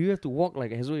walking? Do you have to walk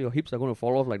like as though your hips are going to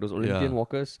fall off like those Olympian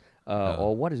walkers?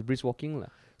 Or what is brisk walking?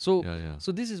 So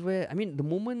so this is where, I mean, the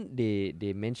moment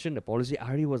they mentioned the policy,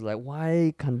 Ari was like,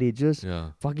 why can't they just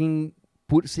fucking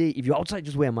say, if you're outside,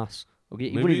 just wear a mask, okay?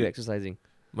 Even if you're exercising.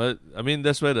 But I mean,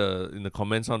 that's where in the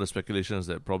comments on the speculation is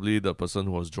that probably the person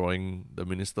who was drawing the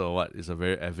minister or what is a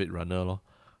very avid runner, lor,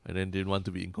 and then didn't want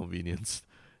to be inconvenienced.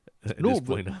 At this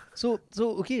point. So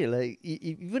okay, like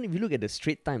even if you look at the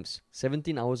Straits Times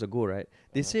 17 hours ago, right?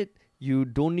 They said you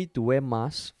don't need to wear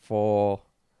masks for.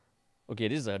 Okay,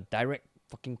 this is a direct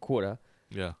fucking quote.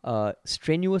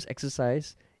 Strenuous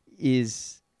exercise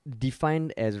is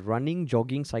defined as running,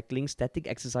 jogging, cycling, static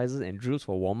exercises and drills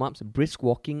for warm-ups, brisk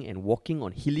walking, and walking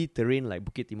on hilly terrain like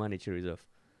Bukit Timah Nature Reserve.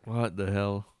 What the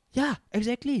hell? Yeah,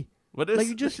 exactly. But like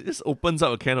it just opens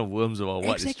up a can of worms about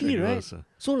what is strenuous. Right?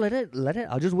 So like that,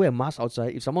 I'll just wear a mask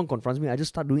outside. If someone confronts me, I just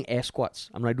start doing air squats.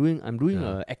 I'm doing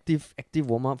a active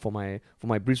warm up for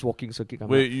my brisk walking circuit.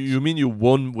 Wait, you mean you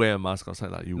won't wear a mask outside,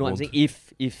 like? No, I'm saying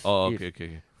if. Oh,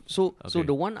 okay. So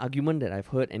the one argument that I've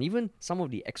heard, and even some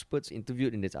of the experts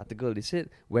interviewed in this article, they said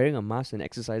wearing a mask and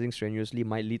exercising strenuously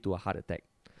might lead to a heart attack.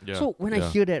 Yeah. So when I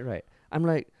hear that, right, I'm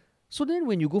like, so then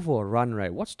when you go for a run,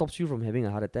 right, what stops you from having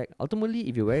a heart attack? Ultimately,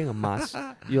 if you're wearing a mask,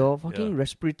 your fucking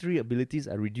respiratory abilities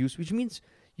are reduced, which means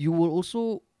you will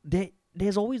also,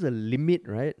 there's always a limit,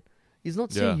 right? It's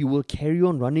not saying you will carry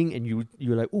on running and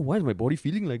you're like, oh, why is my body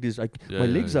feeling like this? My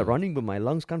legs are running, but my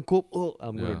lungs can't cope. Oh,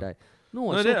 I'm going to die.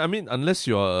 No, I mean, unless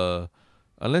you're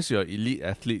elite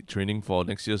athlete training for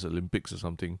next year's Olympics or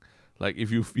something, like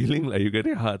if you're feeling like you're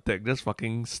getting a heart attack, just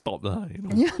fucking stop, you know.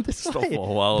 Yeah, that's stop for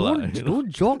a while, don't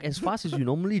jog as fast as you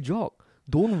normally jog.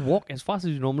 Don't walk as fast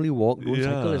as you normally walk. Don't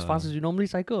cycle as fast as you normally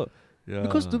cycle. Yeah.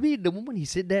 Because to me, the moment he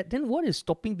said that, then what is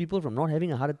stopping people from not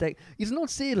having a heart attack? It's not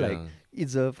say like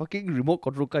it's a fucking remote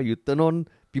control car. You turn on,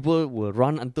 people will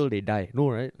run until they die. No,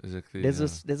 right? Exactly. There's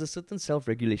a certain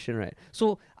self-regulation, right?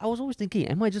 So I was always thinking,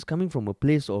 am I just coming from a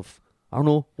place of, I don't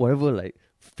know, whatever, like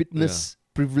fitness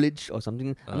privilege or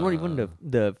something? I'm not even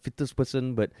the fittest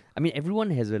person, but I mean, everyone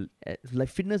has like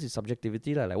fitness is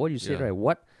subjectivity, like what you said, right?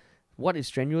 What is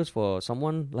strenuous for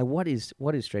someone? Like what is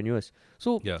strenuous?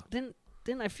 So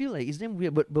then I feel like it's damn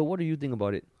weird. But what do you think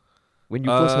about it when you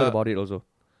first heard about it? Also,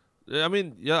 I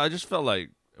mean, I just felt like,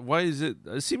 why is it?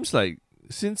 It seems like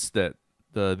since that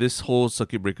this whole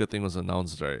circuit breaker thing was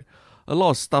announced, right? A lot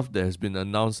of stuff that has been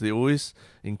announced, they always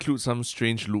include some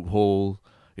strange loophole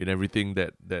in everything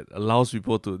that allows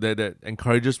people to that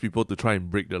encourages people to try and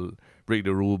break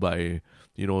the rule by,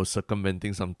 you know,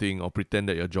 circumventing something or pretend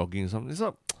that you're jogging or something. It's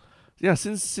not. Yeah,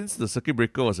 since the circuit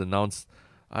breaker was announced,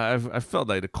 I felt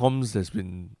like the comms has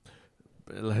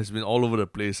been all over the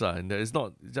place, and it's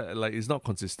not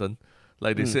consistent.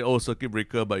 Like they say, circuit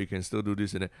breaker, but you can still do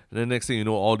this and that. And then next thing you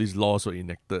know, all these laws were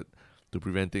enacted to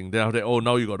preventing. Then after that,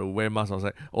 now you got to wear masks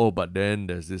outside. But then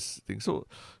there's this thing. So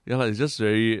it's just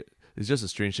a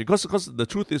strange thing. Because the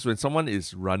truth is, when someone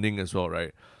is running as well,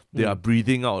 right, they are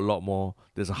breathing out a lot more.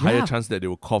 There's a higher chance that they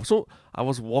will cough. So I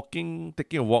was walking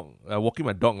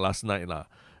my dog last night,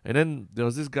 and then there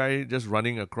was this guy just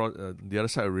running across the other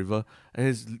side of the river, and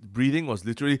his breathing was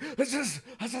literally like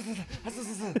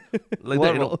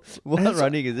that. You know? What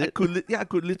running is it? I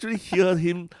could literally hear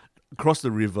him across the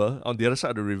river on the other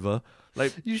side of the river.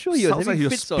 Like, you sure he was having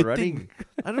fits or running?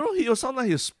 I don't know. He sounded like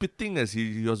he was spitting as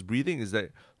he was breathing. Is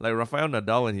that like Rafael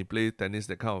Nadal when he played tennis?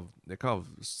 That kind of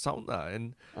sound,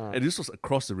 and this was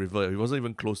across the river. He wasn't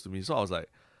even close to me. So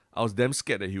I was damn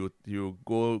scared that he would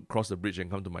go across the bridge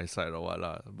and come to my side or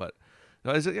what. But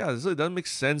I said, so it doesn't make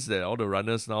sense that all the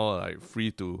runners now are like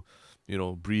free to, you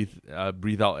know, breathe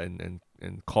out and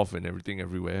and cough and everything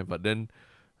everywhere. But then,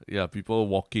 yeah, people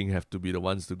walking have to be the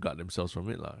ones to guard themselves from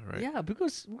it, right? Yeah,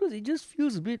 because it just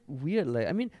feels a bit weird. Like,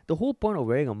 I mean, the whole point of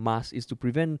wearing a mask is to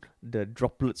prevent the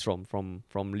droplets from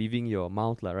leaving your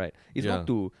mouth, right? It's not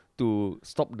to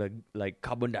stop the like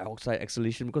carbon dioxide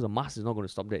exhalation, because a mask is not going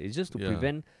to stop that. It's just to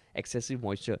prevent excessive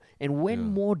moisture. And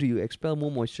when more do you expel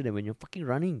more moisture than when you're fucking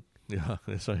running? Yeah,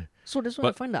 that's right. So that's why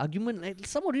I find the argument, like,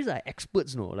 some of these are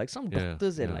experts, like some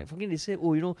doctors and like fucking they say,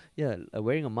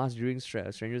 wearing a mask during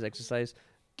strenuous exercise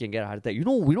can get a heart attack. You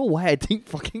know why I think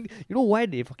why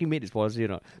they fucking made this policy or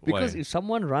not? Because if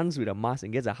someone runs with a mask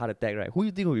and gets a heart attack, right, who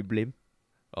you think will be blamed?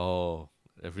 Oh,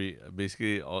 it'd be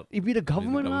the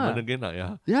government again,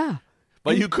 yeah. Yeah.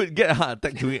 But you could get a heart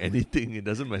attack doing anything. It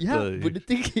doesn't matter. Yeah, but the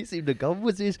thing is, if the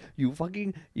government says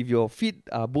if your feet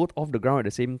are both off the ground at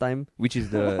the same time, which is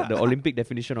the Olympic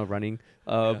definition of running,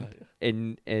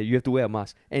 and you have to wear a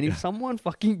mask. And if someone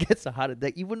fucking gets a heart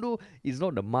attack, even though it's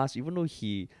not the mask, even though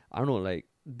he, I don't know, like,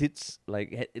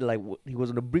 he was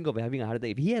on the brink of having a heart attack.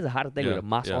 If he has a heart attack with a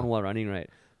mask on while running, right,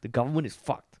 the government is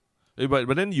fucked.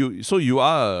 But then you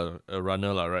are a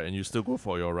runner, right? And you still go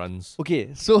for your runs.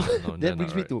 Okay, so that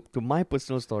brings me to my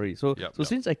personal story. So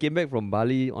since I came back from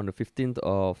Bali on the 15th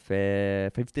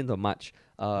of March,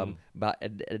 but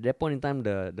at that point in time,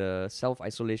 the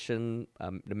self-isolation,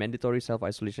 the mandatory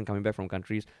self-isolation coming back from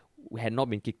countries had not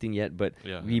been kicked in yet, but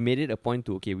we made it a point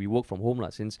to, we work from home,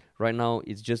 since right now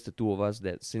it's just the two of us,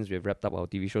 that since we've wrapped up our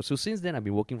TV show. So since then, I've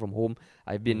been working from home.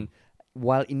 I've been...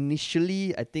 While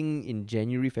initially, I think in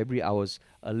January, February, I was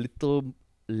a little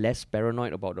less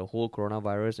paranoid about the whole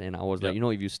coronavirus, and I was like,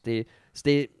 if you stay,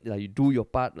 like, you do your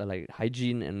part, like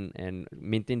hygiene and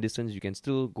maintain distance, you can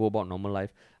still go about normal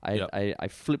life. I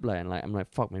flip, like, and like, I'm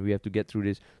like, fuck, man, we have to get through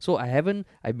this. So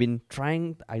I've been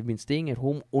staying at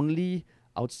home only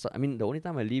outside. I mean, the only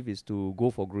time I leave is to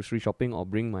go for grocery shopping or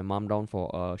bring my mom down for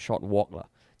a short walk,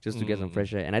 just to get some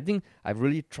fresh air. And I think I've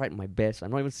really tried my best.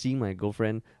 I'm not even seeing my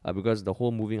girlfriend because the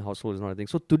whole moving household is not a thing.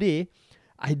 So today,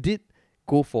 I did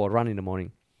go for a run in the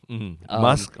morning.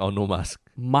 Mask or no mask?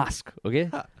 Mask, okay?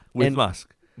 With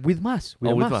mask? With mask.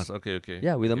 With mask. Okay.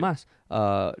 Yeah, with a mask.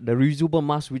 The reusable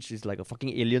mask, which is like a fucking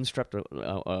alien strapped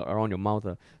around your mouth.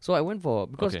 So I went for...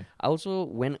 Because I also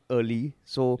went early.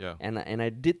 So and I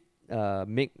did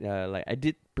I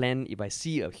did plan, if I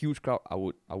see a huge crowd, I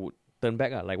would turn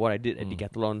back, like what I did at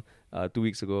Decathlon 2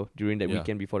 weeks ago during that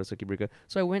weekend before the circuit breaker.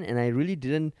 So I went and I really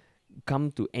didn't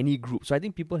come to any group. So I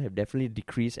think people have definitely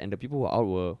decreased, and the people who were out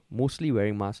were mostly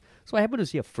wearing masks. So I happened to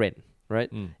see a friend,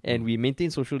 right? And we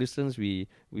maintained social distance. We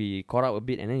caught up a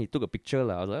bit, and then he took a picture.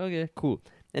 I was like, okay, cool.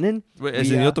 And then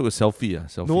you took a selfie,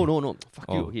 selfie. No. Fuck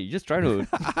you. Okay, you just try to.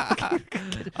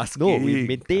 No,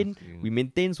 we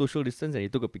maintained social distance, and he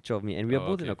took a picture of me, and we are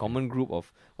both in a common group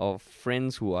of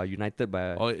friends who are united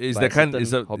by. Is that kind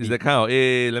of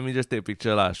hey, let me just take a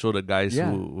picture, show the guys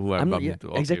who I bumped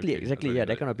into. Exactly.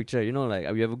 That kind of picture.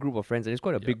 Like, we have a group of friends, and it's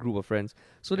quite a big group of friends.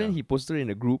 So then he posted it in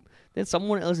a group. Then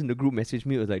someone else in the group messaged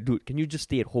me. Was like, dude, can you just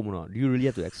stay at home or not? Do you really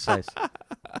have to exercise?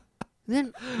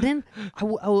 Then I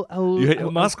will. You had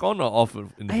a mask on or off in the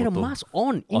photo? I had a mask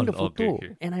on in the photo,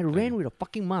 and I ran with a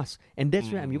fucking mask. And that's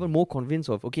where I'm even more convinced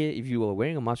of, if you are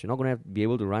wearing a mask, you're not going to be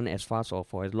able to run as fast or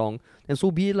for as long. And so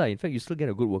be it. In fact, you still get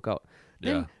a good workout.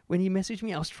 Then when he messaged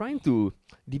me, I was trying to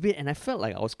debate, and I felt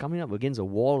like I was coming up against a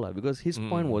wall, because his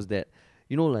point was that,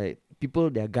 people,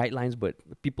 there are guidelines, but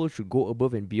people should go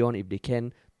above and beyond if they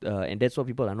can. And that's what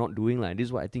people are not doing. And this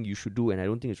is what I think you should do. And I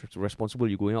don't think it's responsible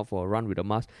you going out for a run with a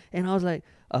mask. And I was like,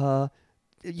 but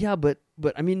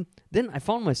I mean, then I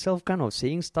found myself kind of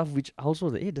saying stuff which also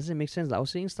was like, hey, doesn't make sense. I was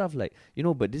saying stuff like,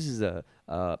 but this is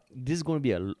going to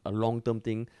be a long-term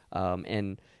thing.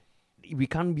 And we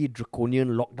can't be draconian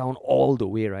lockdown all the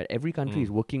way, right? Every country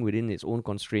is working within its own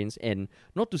constraints. And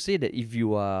not to say that if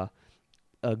you are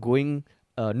going...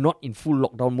 not in full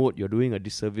lockdown mode, you're doing a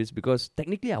disservice, because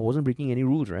technically I wasn't breaking any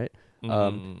rules, right?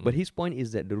 But his point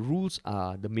is that the rules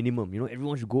are the minimum.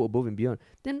 Everyone should go above and beyond.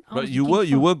 Then you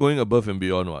were going above and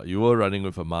beyond. What? You were running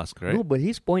with a mask, right? No, but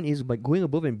his point is, by going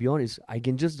above and beyond, is I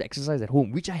can just exercise at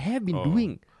home, which I have been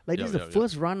doing. Like, this is the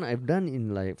first run I've done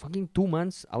in like fucking 2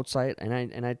 months outside,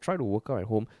 and I try to work out at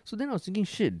home. So then I was thinking,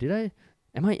 shit,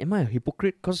 Am I a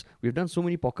hypocrite? Because we've done so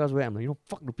many podcasts where I'm like,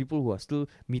 fuck the people who are still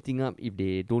meeting up if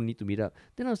they don't need to meet up.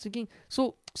 Then I was thinking,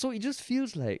 so it just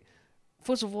feels like,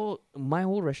 first of all, my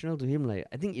whole rationale to him, like,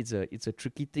 I think it's a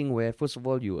tricky thing where, first of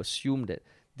all, you assume that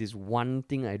this one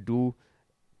thing I do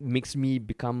makes me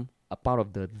become a part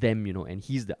of the them, and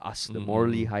he's the us, the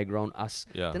morally high ground us.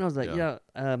 Yeah. Then I was like,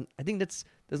 I think that's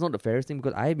not the fairest thing,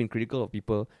 because I have been critical of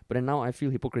people, but then now I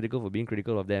feel hypocritical for being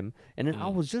critical of them. And then I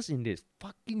was just in this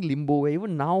fucking limbo where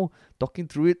even now, talking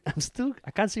through it,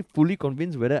 I can't say fully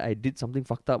convinced whether I did something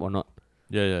fucked up or not.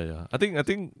 Yeah. I think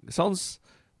it sounds,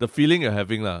 the feeling you're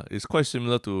having is quite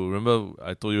similar to, remember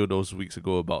I told you those weeks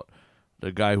ago about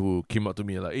the guy who came up to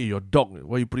me like, hey, your dog,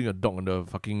 why are you putting a dog on the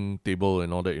fucking table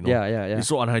and all that, Yeah. It's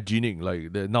so unhygienic,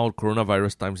 like now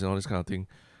coronavirus times and all this kind of thing.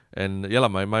 And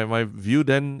my view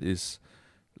then is,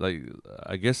 like,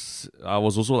 I guess I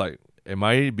was also like, am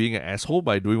I being an asshole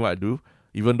by doing what I do?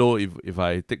 Even though if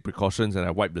I take precautions and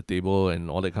I wipe the table and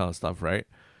all that kind of stuff, right?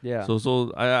 Yeah.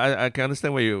 So I can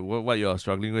understand what you're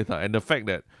struggling with, and the fact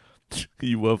that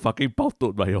you were fucking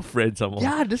pouted by your friends somehow.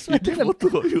 Yeah, that's why.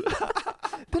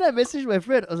 Then I messaged my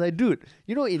friend. I was like, dude,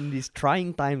 in these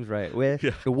trying times, right, where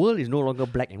the world is no longer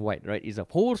black and white, right? It's a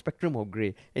whole spectrum of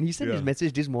grey. And he sent his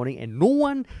message this morning, and no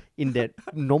one in that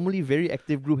normally very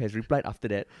active group has replied after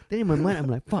that. Then in my mind, I'm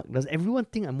like, fuck, does everyone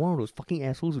think I'm one of those fucking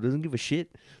assholes who doesn't give a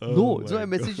shit? No. So I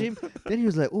messaged him. Then he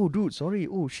was like, oh, dude, sorry.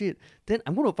 Oh, shit. Then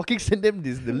I'm going to fucking send them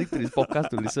the link to this podcast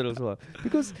to listen also.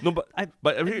 Because... No, but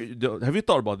have you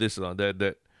thought about this?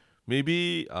 That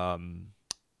maybe...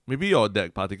 Maybe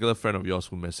that particular friend of yours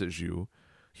who messaged you,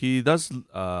 he does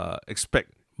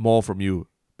expect more from you,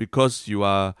 because you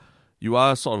are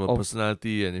sort of a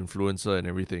personality and influencer and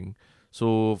everything.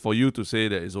 So for you to say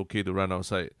that it's okay to run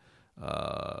outside,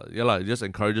 it just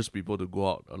encourages people to go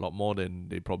out a lot more than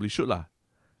they probably should lah.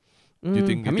 Do you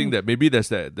think that maybe there's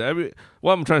that?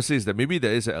 What I'm trying to say is that maybe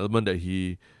there is an element that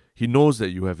he knows that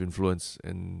you have influence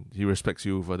and he respects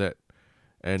you for that.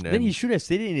 And then he should have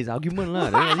said it in his argument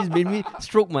lah. Then at least made me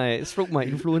stroke my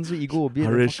influencer ego a bit.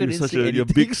 Harish, you're a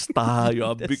big star. You're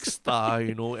a big star.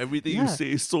 Everything you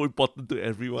say is so important to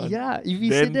everyone. Yeah, if he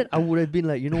said that, I would have been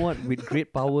like, you know what? With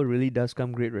great power really does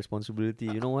come great responsibility.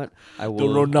 You know what? I will. The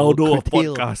Ronaldo of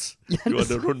podcast. You are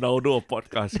the Ronaldo of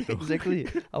podcast. Exactly.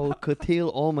 I will curtail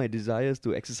all my desires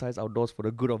to exercise outdoors for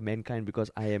the good of mankind,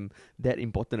 because I am that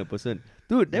important a person.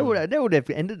 Dude, that would have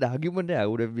ended the argument there. I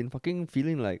would have been fucking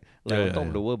feeling like on top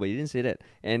of the world, but he didn't say that.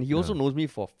 And he also knows me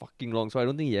for fucking long, so I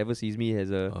don't think he ever sees me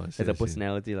as a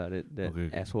personality like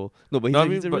that asshole. No, but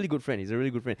he's a really good friend. He's a really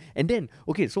good friend. And then,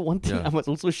 okay, so one thing I must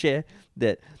also share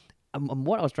that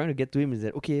what I was trying to get to him is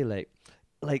that, okay, like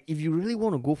if you really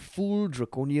want to go full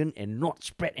draconian and not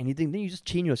spread anything, then you just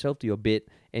chain yourself to your bed,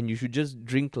 and you should just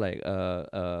drink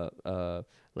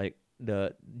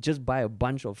just buy a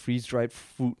bunch of freeze-dried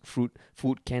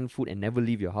canned food, and never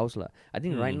leave your house lah. I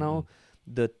think right now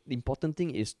the important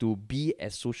thing is to be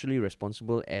as socially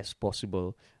responsible as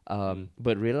possible,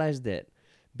 but realize that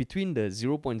between the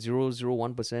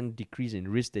 0.001% decrease in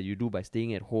risk that you do by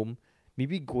staying at home,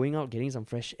 maybe going out getting some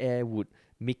fresh air would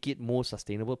make it more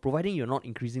sustainable, providing you're not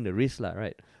increasing the risk lah,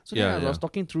 right? So then as I was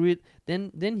talking through it,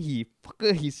 then he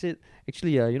said,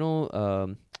 actually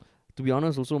to be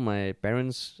honest, also my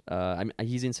parents,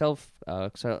 he's in self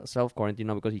quarantine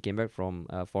now because he came back from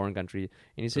a foreign country,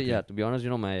 and he said, to be honest,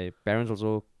 my parents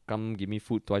also come give me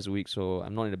food twice a week, so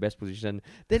I'm not in the best position.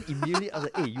 Then immediately I was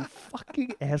like, hey, you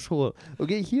fucking asshole.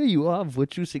 Okay, here you are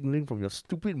virtue signaling from your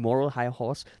stupid moral high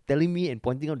horse, telling me and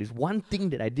pointing out this one thing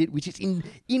that I did, which is in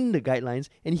the guidelines,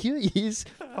 and here he is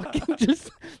fucking just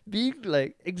being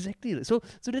like, exactly. So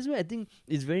that's why I think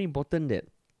it's very important that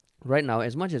right now,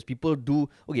 as much as people do,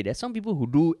 okay, there's some people who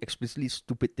do explicitly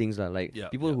stupid things,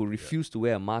 people who refuse to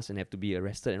wear a mask and have to be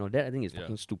arrested and all that. I think is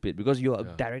fucking stupid, because you're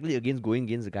directly going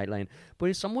against the guideline. But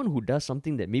it's someone who does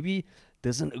something that maybe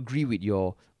doesn't agree with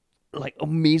your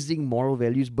amazing moral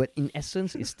values, but in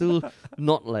essence is still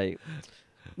not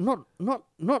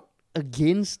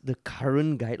against the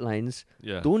current guidelines.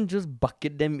 Don't just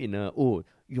bucket them in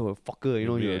you're a fucker,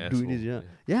 you're doing this.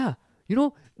 Yeah.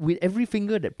 With every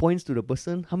finger that points to the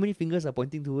person, how many fingers are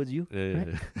pointing towards you? Right?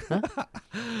 Huh?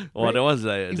 Right? That was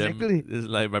like exactly. It's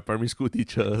like my primary school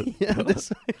teacher. That's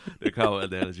that kind of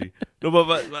analogy. No,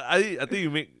 but I think you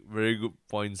make very good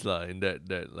points in that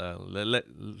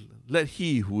let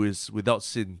he who is without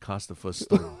sin cast the first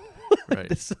stone.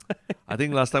 Right. I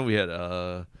think last time we had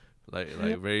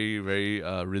very very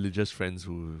religious friends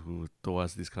who told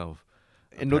us this kind of.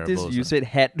 And notice you said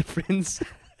had friends.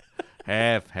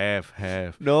 Have.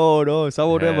 No.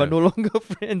 Some of them are no longer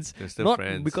friends. They're still not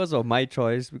friends. Because of my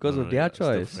choice, because of their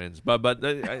choice. Still friends. But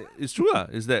it's true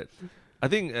is that I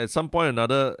think at some point or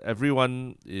another,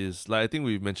 everyone is, like I think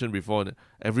we've mentioned before,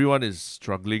 everyone is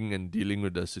struggling and dealing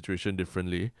with the situation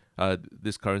differently,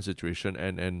 this current situation.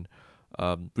 And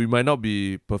we might not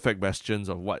be perfect bastions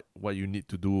of what you need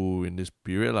to do in this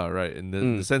period, lah, right? In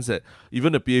the sense that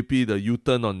even the PAP, the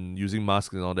U-turn on using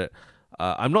masks and all that,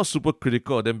 I'm not super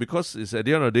critical of them because it's at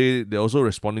the end of the day, they're also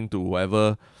responding to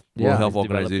whatever World Health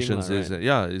Organization says. Right?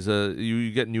 Yeah,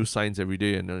 you get new science every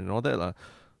day and all that, lah.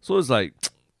 So it's like,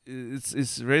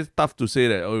 it's very tough to say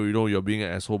that, you're being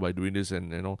an asshole by doing this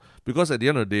and because at the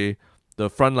end of the day, the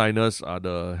frontliners are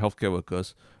the healthcare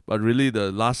workers, but really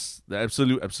the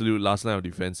absolute last line of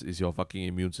defense is your fucking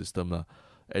immune system, lah.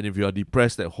 And if you are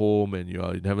depressed at home and you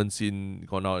haven't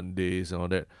gone out in days and all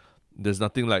that, there's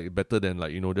nothing like better than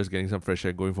just getting some fresh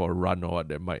air, going for a run or what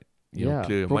that might clear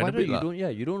your mind a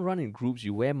bit. You don't run in groups,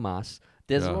 you wear masks.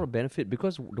 There's a lot of benefit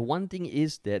because the one thing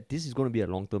is that this is going to be a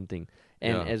long-term thing,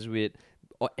 and as with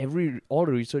all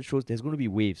the research shows, there's going to be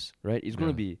waves, right? It's going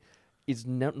to be, it's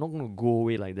not going to go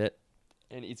away like that,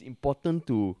 and it's important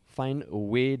to find a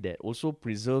way that also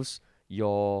preserves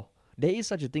your. There is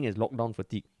such a thing as lockdown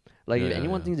fatigue. Like if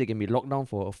anyone thinks they can be locked down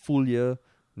for a full year,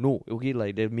 no. Okay,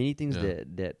 like there are many things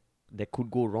that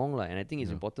could go wrong, and I think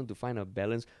it's important to find a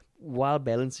balance while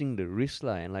balancing the risk,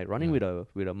 and like running with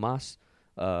a mask.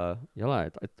 I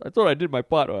thought I did my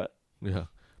part, right? Yeah,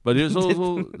 but there's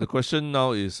also the question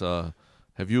now is, are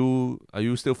you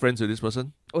still friends with this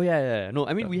person? Oh yeah. No,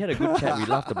 I mean we had a good chat. We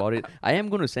laughed about it. I am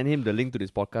going to send him the link to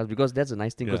this podcast because that's a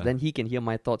nice thing. Because then he can hear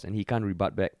my thoughts and he can't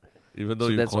rebut back. Even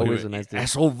though that's always a nice thing.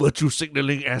 Asshole virtue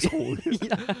signaling asshole. You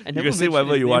can say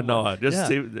whatever you want now. Just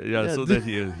say so that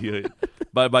he'll hear it.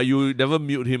 But you never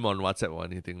mute him on WhatsApp or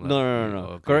anything. No.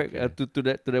 Okay, Correct. Okay. To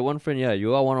that one friend,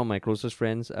 you are one of my closest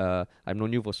friends. I've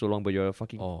known you for so long, but you're a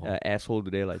fucking asshole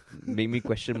today. Like, make me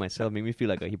question myself, make me feel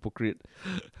like a hypocrite.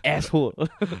 Asshole.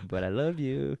 But I love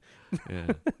you.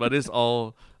 Yeah. But it's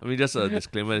all, I mean, just a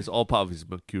disclaimer, it's all part of his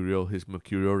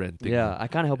mercurial ranting. Yeah, I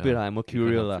can't help it. I'm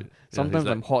mercurial. Sometimes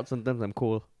I'm hot, sometimes I'm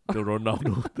cold. The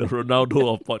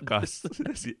Ronaldo of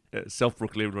podcasts.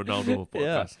 Self-proclaimed Ronaldo of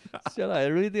podcasts. I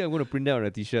really think I'm going to print that on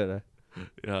a t-shirt.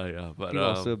 Yeah. But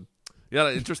awesome.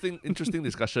 Interesting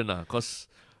discussion, because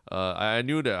I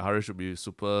knew that Harish would be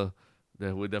super,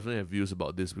 that would definitely have views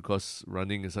about this because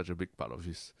running is such a big part of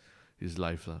his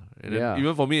life. And then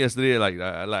even for me yesterday,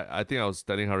 I think I was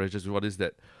telling Harish just before this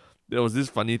that there was this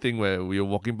funny thing where we were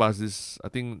walking past this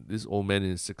old man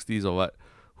in his 60s or what,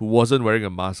 who wasn't wearing a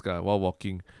mask while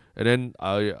walking. And then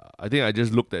I think I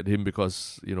just looked at him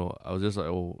because, I was just like,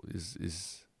 oh,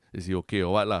 is he okay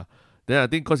or what lah? Then I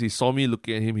think because he saw me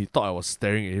looking at him, he thought I was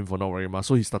staring at him for not wearing a mask.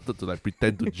 So he started to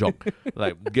pretend to jog,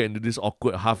 get into this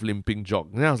awkward half limping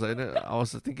jog. And then I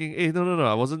was thinking, hey, no,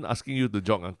 I wasn't asking you to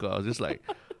jog, uncle. I was just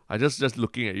I just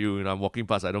looking at you and I'm walking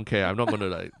past. I don't care. I'm not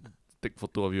gonna take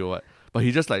photo of you or what. But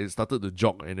he just started to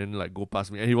jog and then go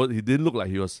past me. And he didn't look like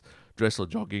he was dressed for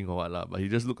jogging or what lah. But he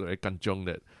just looked like kanchong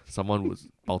that someone was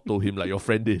pauto him like your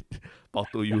friend did.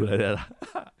 Pauto you like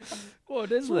that. Oh,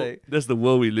 that's that's the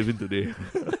world we live in today.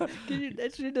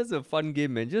 Actually, that's a fun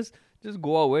game, man. Just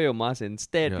go out, wear your mask and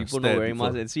stare at people not wearing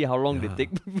masks and see how long they take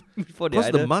before they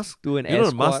either do an air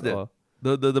squat or...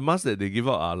 The masks that they give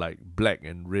out are black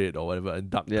and red or whatever and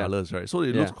dark colors, right? So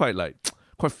it looks quite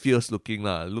fierce looking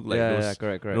lah. Look like those,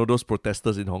 correct. Those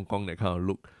protesters in Hong Kong, that kind of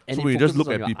look. And so when you just look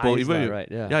at people, eyes, even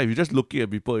if you're just looking at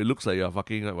people, it looks like you're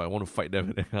fucking I want to fight them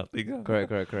and that kind of thing.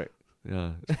 Correct.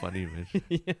 Yeah, it's funny, man.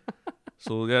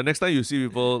 So next time you see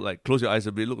people close your eyes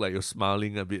a bit, look like you're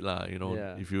smiling a bit lah.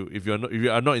 If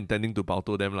you are not intending to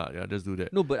pauto them lah, just do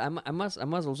that. No, but I must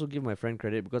also give my friend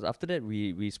credit because after that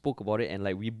we spoke about it and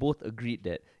we both agreed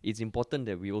that it's important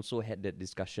that we also had that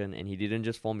discussion and he didn't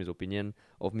just form his opinion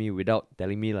of me without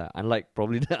telling me lah. Unlike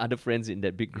probably the other friends in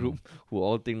that big group who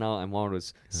all think now I'm one of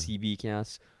those CB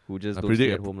kias who just don't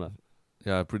stay at home lah.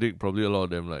 Yeah, I predict probably a lot of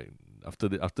them after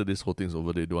this whole thing's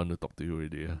over, they don't want to talk to you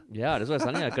already. Yeah, that's why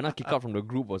suddenly I cannot kick out from the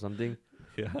group or something.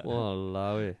 Yeah.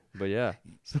 Walao. But yeah.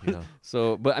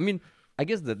 So, but I mean, I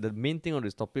guess the main thing on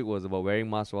this topic was about wearing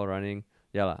masks while running.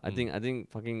 Yeah, I think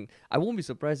fucking... I won't be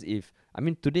surprised if... I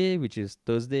mean, today, which is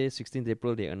Thursday, 16th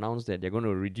April, they announced that they're going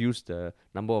to reduce the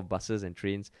number of buses and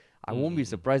trains. I won't be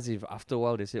surprised if after a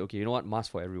while they say, okay, you know what?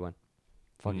 Mask for everyone.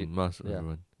 Fuck it. Mask for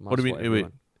everyone. What do you mean? Wait.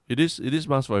 It is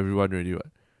mask for everyone already, what?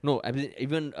 No, I mean,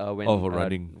 even when... for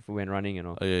running. When running,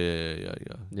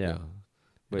 Yeah.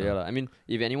 But I mean,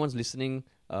 if anyone's listening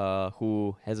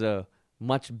who has a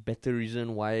much better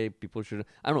reason why people shouldn't...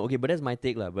 I don't know, okay, but that's my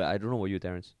take lah. But I don't know about you,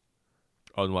 Terrence.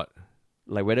 On what?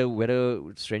 Whether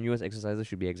strenuous exercises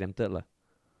should be exempted lah.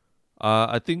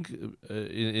 I think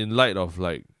in light of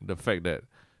the fact that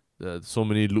so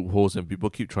many loopholes and people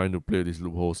keep trying to play these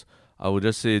loopholes, I would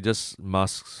just say just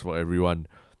masks for everyone.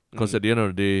 Because at the end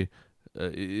of the day,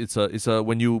 it's a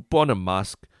when you put on a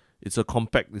mask, it's a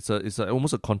compact. It's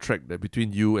almost a contract that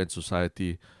between you and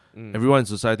society. Mm. Everyone in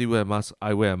society wear a mask.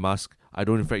 I wear a mask. I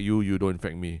don't infect you. You don't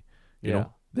infect me. You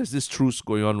know, there's this truce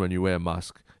going on when you wear a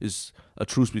mask. It's a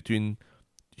truce between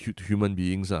human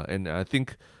beings, and I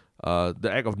think the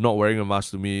act of not wearing a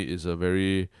mask to me is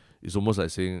it's almost like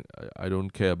saying I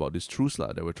don't care about this truce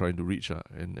that we're trying to reach,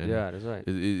 and that's right.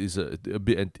 It's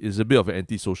a bit of an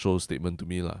antisocial statement to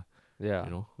me, Yeah,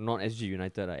 you know, not SG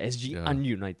United, SG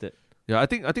Ununited. Yeah, I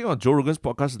think on Joe Rogan's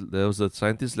podcast there was a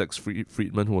scientist Lex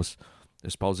Friedman who was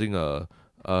espousing a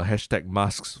hashtag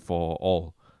masks for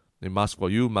all. A mask for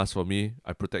you, mask for me.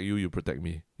 I protect you, you protect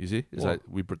me. You see, it's like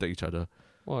we protect each other.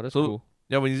 Wow, that's so cool.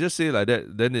 Yeah, when you just say like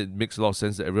that, then it makes a lot of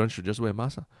sense that everyone should just wear a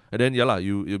mask. And then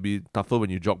it'll be tougher when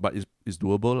you jog, but it's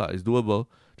doable. It's doable.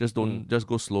 Just don't just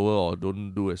go slower or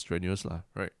don't do as strenuous,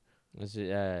 right? That's it.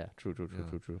 Yeah. True.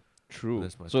 So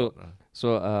that's my So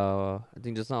thought, I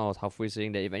think just now I was halfway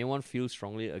saying that if anyone feels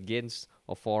strongly against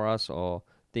or for us or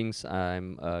things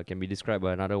can be described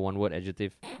by another one-word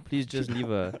adjective, please just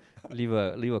leave a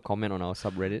comment on our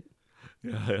subreddit.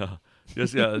 Yeah.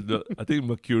 Yes, I think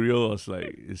mercurial was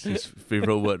like is his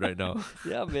favorite word right now.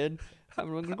 Yeah, man. I'm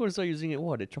going to start using it.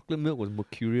 Wow, the chocolate milk was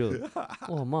mercurial.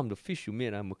 Oh, mom, the fish you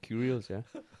made are mercurials, yeah.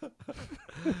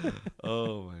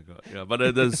 Oh my god, yeah. But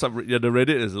the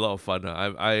Reddit is a lot of fun.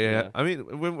 I mean,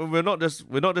 we're not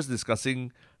just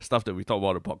discussing stuff that we talk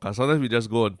about on the podcast. Sometimes we just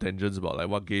go on tangents about like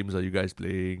what games are you guys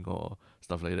playing or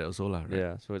stuff like that also, right?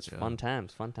 Yeah, so it's fun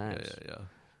times. Yeah.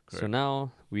 So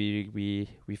now we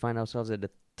find ourselves at the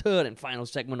third and final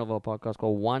segment of our podcast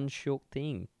called One Shiok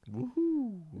Thing.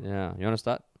 Woohoo! Yeah, you want to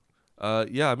start?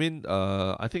 I mean,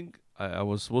 I think I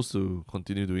was supposed to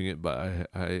continue doing it, but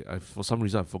I for some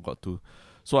reason I forgot to.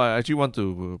 So I actually want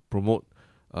to promote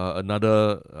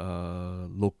another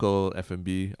local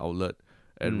F&B outlet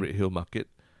at Red Hill Market.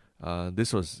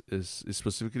 This is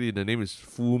specifically, the name is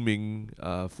Fu Ming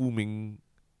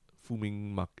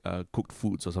Cooked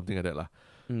Foods or something like that lah.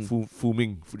 Fu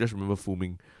Ming, just remember Fu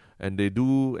Ming. And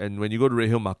when you go to Red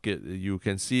Hill Market, you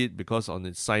can see it because on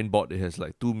its signboard it has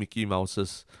like 2 Mickey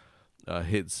Mouse's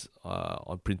heads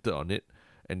printed on it,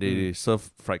 and they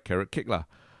serve fried carrot cake lah.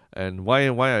 And why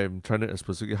I'm trying to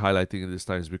specifically highlighting it this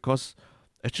time is because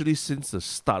actually since the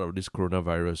start of this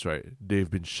coronavirus, right, they've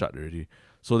been shut already.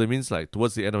 So that means like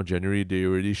towards the end of January they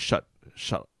already shut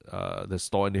the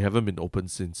store, and they haven't been open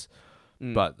since.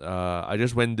 But I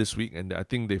just went this week, and I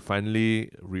think they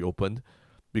finally reopened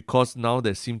because now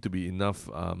there seem to be enough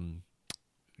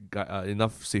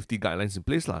safety guidelines in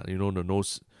place lah. You know, the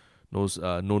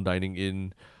no dining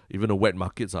in. Even the wet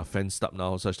markets are fenced up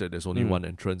now, such that there's only one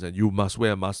entrance, and you must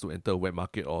wear a mask to enter a wet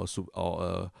market or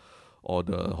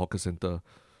the hawker center.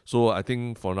 So I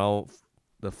think for now,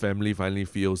 the family finally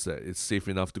feels that it's safe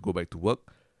enough to go back to work.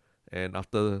 And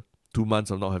after 2 months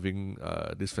of not having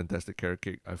this fantastic carrot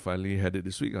cake, I finally had it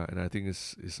this week, and I think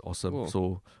it's awesome. Cool.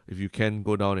 So if you can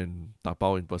go down and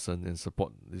tapao in person and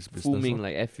support this business, Fuming,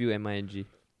 like Fuming.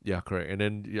 Yeah, correct. And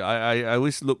then I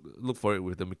always look for it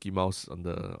with the Mickey Mouse on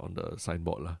the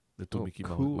signboard lah. The 2 Mickey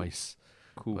Mouse mice.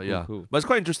 Cool. But it's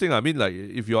quite interesting. I mean, like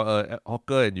if you're a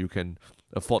hawker and you can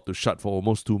afford to shut for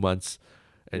almost 2 months,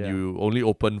 and you only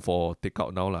open for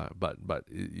takeout now lah, but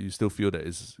you still feel that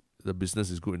the business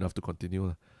is good enough to continue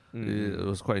lah. It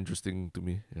was quite interesting to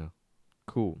me. Yeah.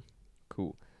 Cool.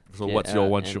 So what's your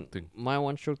one shiok thing? My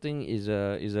one shiok thing is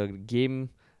a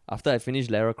game. After I finished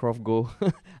Lara Croft Go,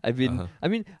 I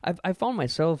found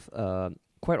myself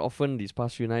quite often these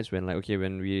past few nights when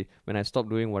I stopped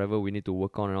doing whatever we need to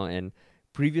work on and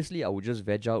previously I would just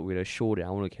veg out with a show that I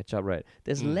want to catch up, right?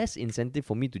 There's less incentive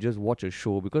for me to just watch a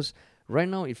show because right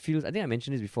now it feels, I think I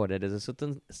mentioned this before, that there's a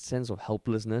certain sense of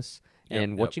helplessness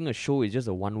and watching a show is just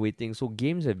a one-way thing. So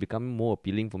games have become more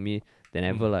appealing for me than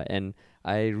ever. And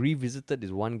I revisited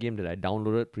this one game that I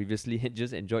downloaded previously,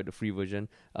 just enjoyed the free version,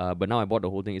 but now I bought the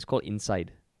whole thing. It's called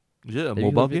Inside. Is it a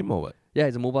mobile game or what? Yeah,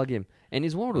 it's a mobile game. And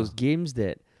it's one of those games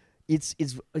that it's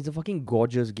a fucking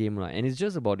gorgeous game, right? And it's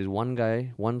just about this one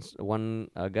guy, one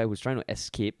guy who's trying to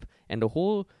escape, and the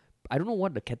whole, I don't know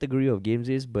what the category of games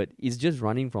is, but it's just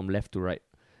running from left to right.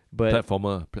 But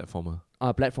platformer.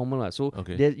 Platformer lah. So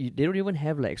they don't even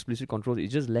have like explicit controls.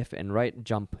 It's just left and right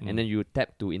jump, and then you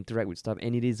tap to interact with stuff.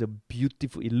 And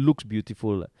it looks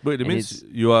beautiful. But it means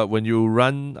when you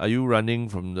run, are you running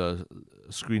from the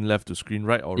screen left to screen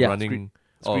right, or running?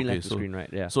 Screen left to screen right,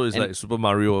 yeah. So it's like Super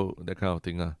Mario, that kind of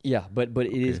thing. Yeah, but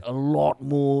it is a lot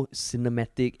more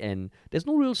cinematic and there's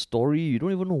no real story. You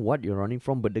don't even know what you're running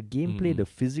from, but the gameplay, the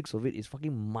physics of it is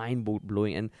fucking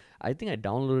mind-blowing. And I think I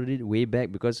downloaded it way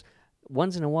back because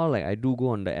once in a while, like I do go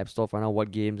on the App Store, find out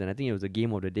what games, and I think it was the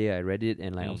game of the day. I read it,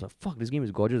 and like I was like, "Fuck, this game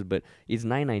is gorgeous," but it's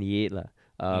 $9.98 lah.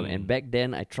 And back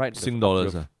then I tried Sing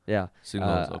dollars, yeah. Sing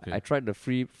dollars, okay. I tried the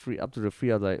free up to the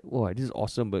free. I was like, "Whoa, this is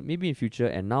awesome!" But maybe in future.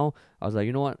 And now I was like,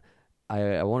 you know what?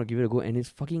 I want to give it a go, and it's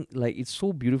fucking like it's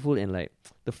so beautiful, and like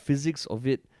the physics of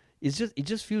it. It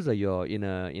just feels like you're in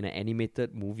an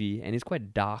animated movie, and it's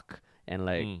quite dark and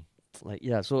like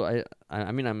yeah. So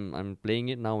I mean I'm playing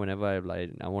it now whenever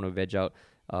I want to veg out.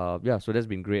 Yeah. So that's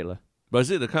been great lah. But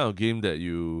is it the kind of game that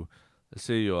you, let's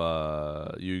say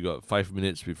you got 5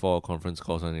 minutes before a conference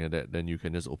call, something like that, then you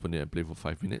can just open it and play for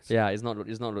 5 minutes? Yeah, it's not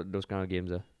those kind of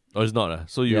games. Oh, it's not.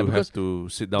 So you have to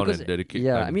sit down and dedicate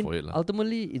time for it.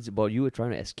 Ultimately, it's about you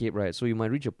trying to escape, right? So you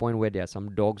might reach a point where there are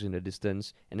some dogs in the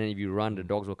distance, and then if you run, the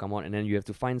dogs will come out, and then you have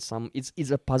to find some... It's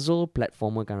a puzzle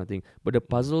platformer kind of thing, but the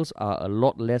puzzles are a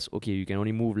lot less, okay, you can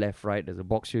only move left, right, there's a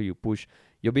box here, you push.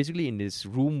 You're basically in this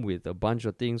room with a bunch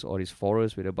of things, or this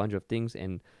forest with a bunch of things,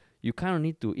 and you kind of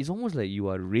need to... It's almost like you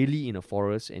are really in a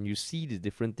forest, and you see these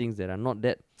different things that are not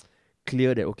that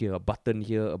clear that, okay, a button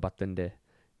here, a button there.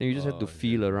 And you just have to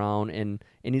feel around, and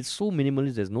it's so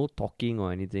minimalist. There's no talking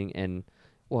or anything, and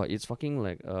wow, it's fucking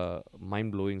like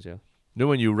mind blowing, yeah. Then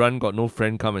when you run, got no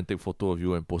friend come and take photo of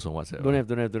you and post on WhatsApp. Don't have.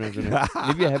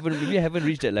 Maybe I haven't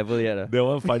reached that level yet. That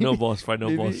one final boss.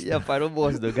 Yeah, final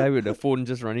boss, the guy with the phone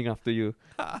just running after you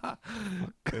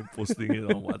and posting it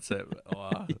on WhatsApp.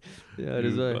 Wow. Yeah,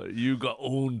 that's why you got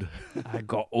owned. I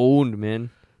got owned,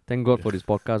 man. Thank God for this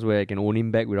podcast where I can own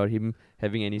him back without him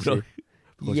having any say.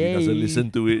 Because he doesn't listen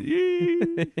to it.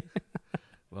 Yay!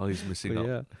 Well, he's missing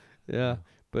out. Yeah.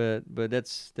 But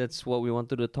that's what we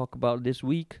wanted to talk about this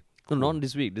week. No, not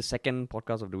this week. The second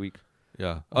podcast of the week.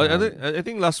 Yeah. I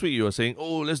think last week you were saying,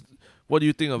 what do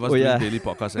you think of us doing daily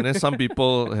podcasts? And then some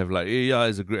people have like, hey, yeah,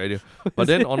 it's a great idea. But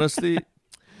then honestly,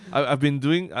 I've been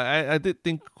doing, I did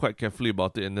think quite carefully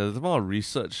about it. And there's a lot of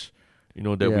research, that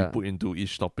we put into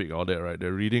each topic, all that, right?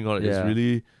 The reading, all that is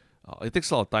really... it takes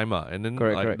a lot of time, and then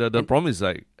correct. The problem is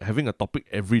like having a topic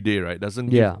every day, right? Doesn't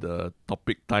give the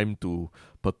topic time to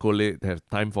percolate, have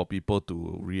time for people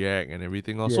to react and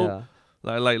everything. Also,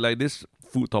 like this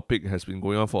food topic has been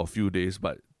going on for a few days,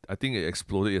 but I think it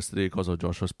exploded yesterday because of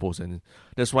Joshua's post, and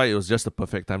that's why it was just the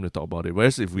perfect time to talk about it.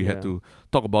 Whereas if we had to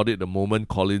talk about it the moment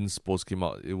Colin's post came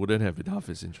out, it wouldn't have been half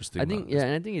as interesting. I think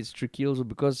and I think it's tricky also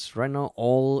because right now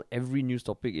every news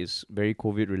topic is very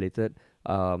COVID related.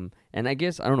 And I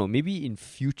guess, I don't know, maybe in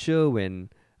future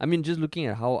when, just looking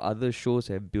at how other shows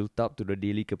have built up to the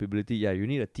daily capability, you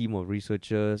need a team of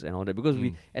researchers and all that, because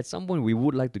we, at some point, we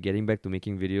would like to getting back to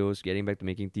making videos, getting back to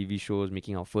making TV shows,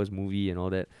 making our first movie and all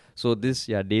that. So this,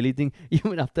 daily thing,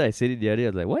 even after I said it the other day, I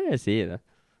was like, why did I say it?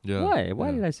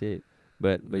 Why did I say it?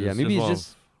 But yeah, maybe it's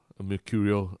just... A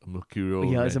mercurial...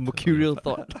 Yeah, it's a mercurial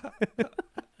thought.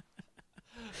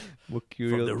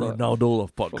 Mercurial From the thought. Ronaldo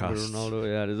of podcasts. From the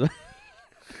Ronaldo, there's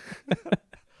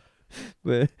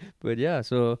but yeah,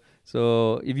 so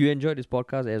if you enjoyed this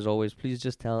podcast, as always, please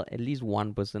just tell at least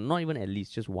one person, not even at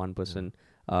least, just one person.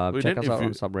 Check us out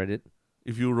on subreddit.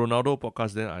 If you Ronaldo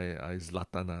podcast, then I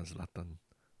Zlatan.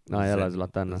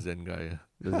 Zlatan. The Zen guy.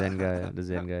 The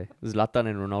Zen guy. Zlatan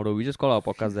and Ronaldo. We just call our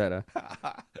podcast that.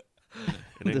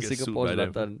 The Singapore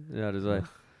Zlatan. Yeah, that's right.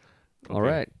 Okay. All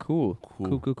right, cool.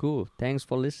 Thanks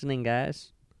for listening,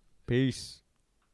 guys. Peace.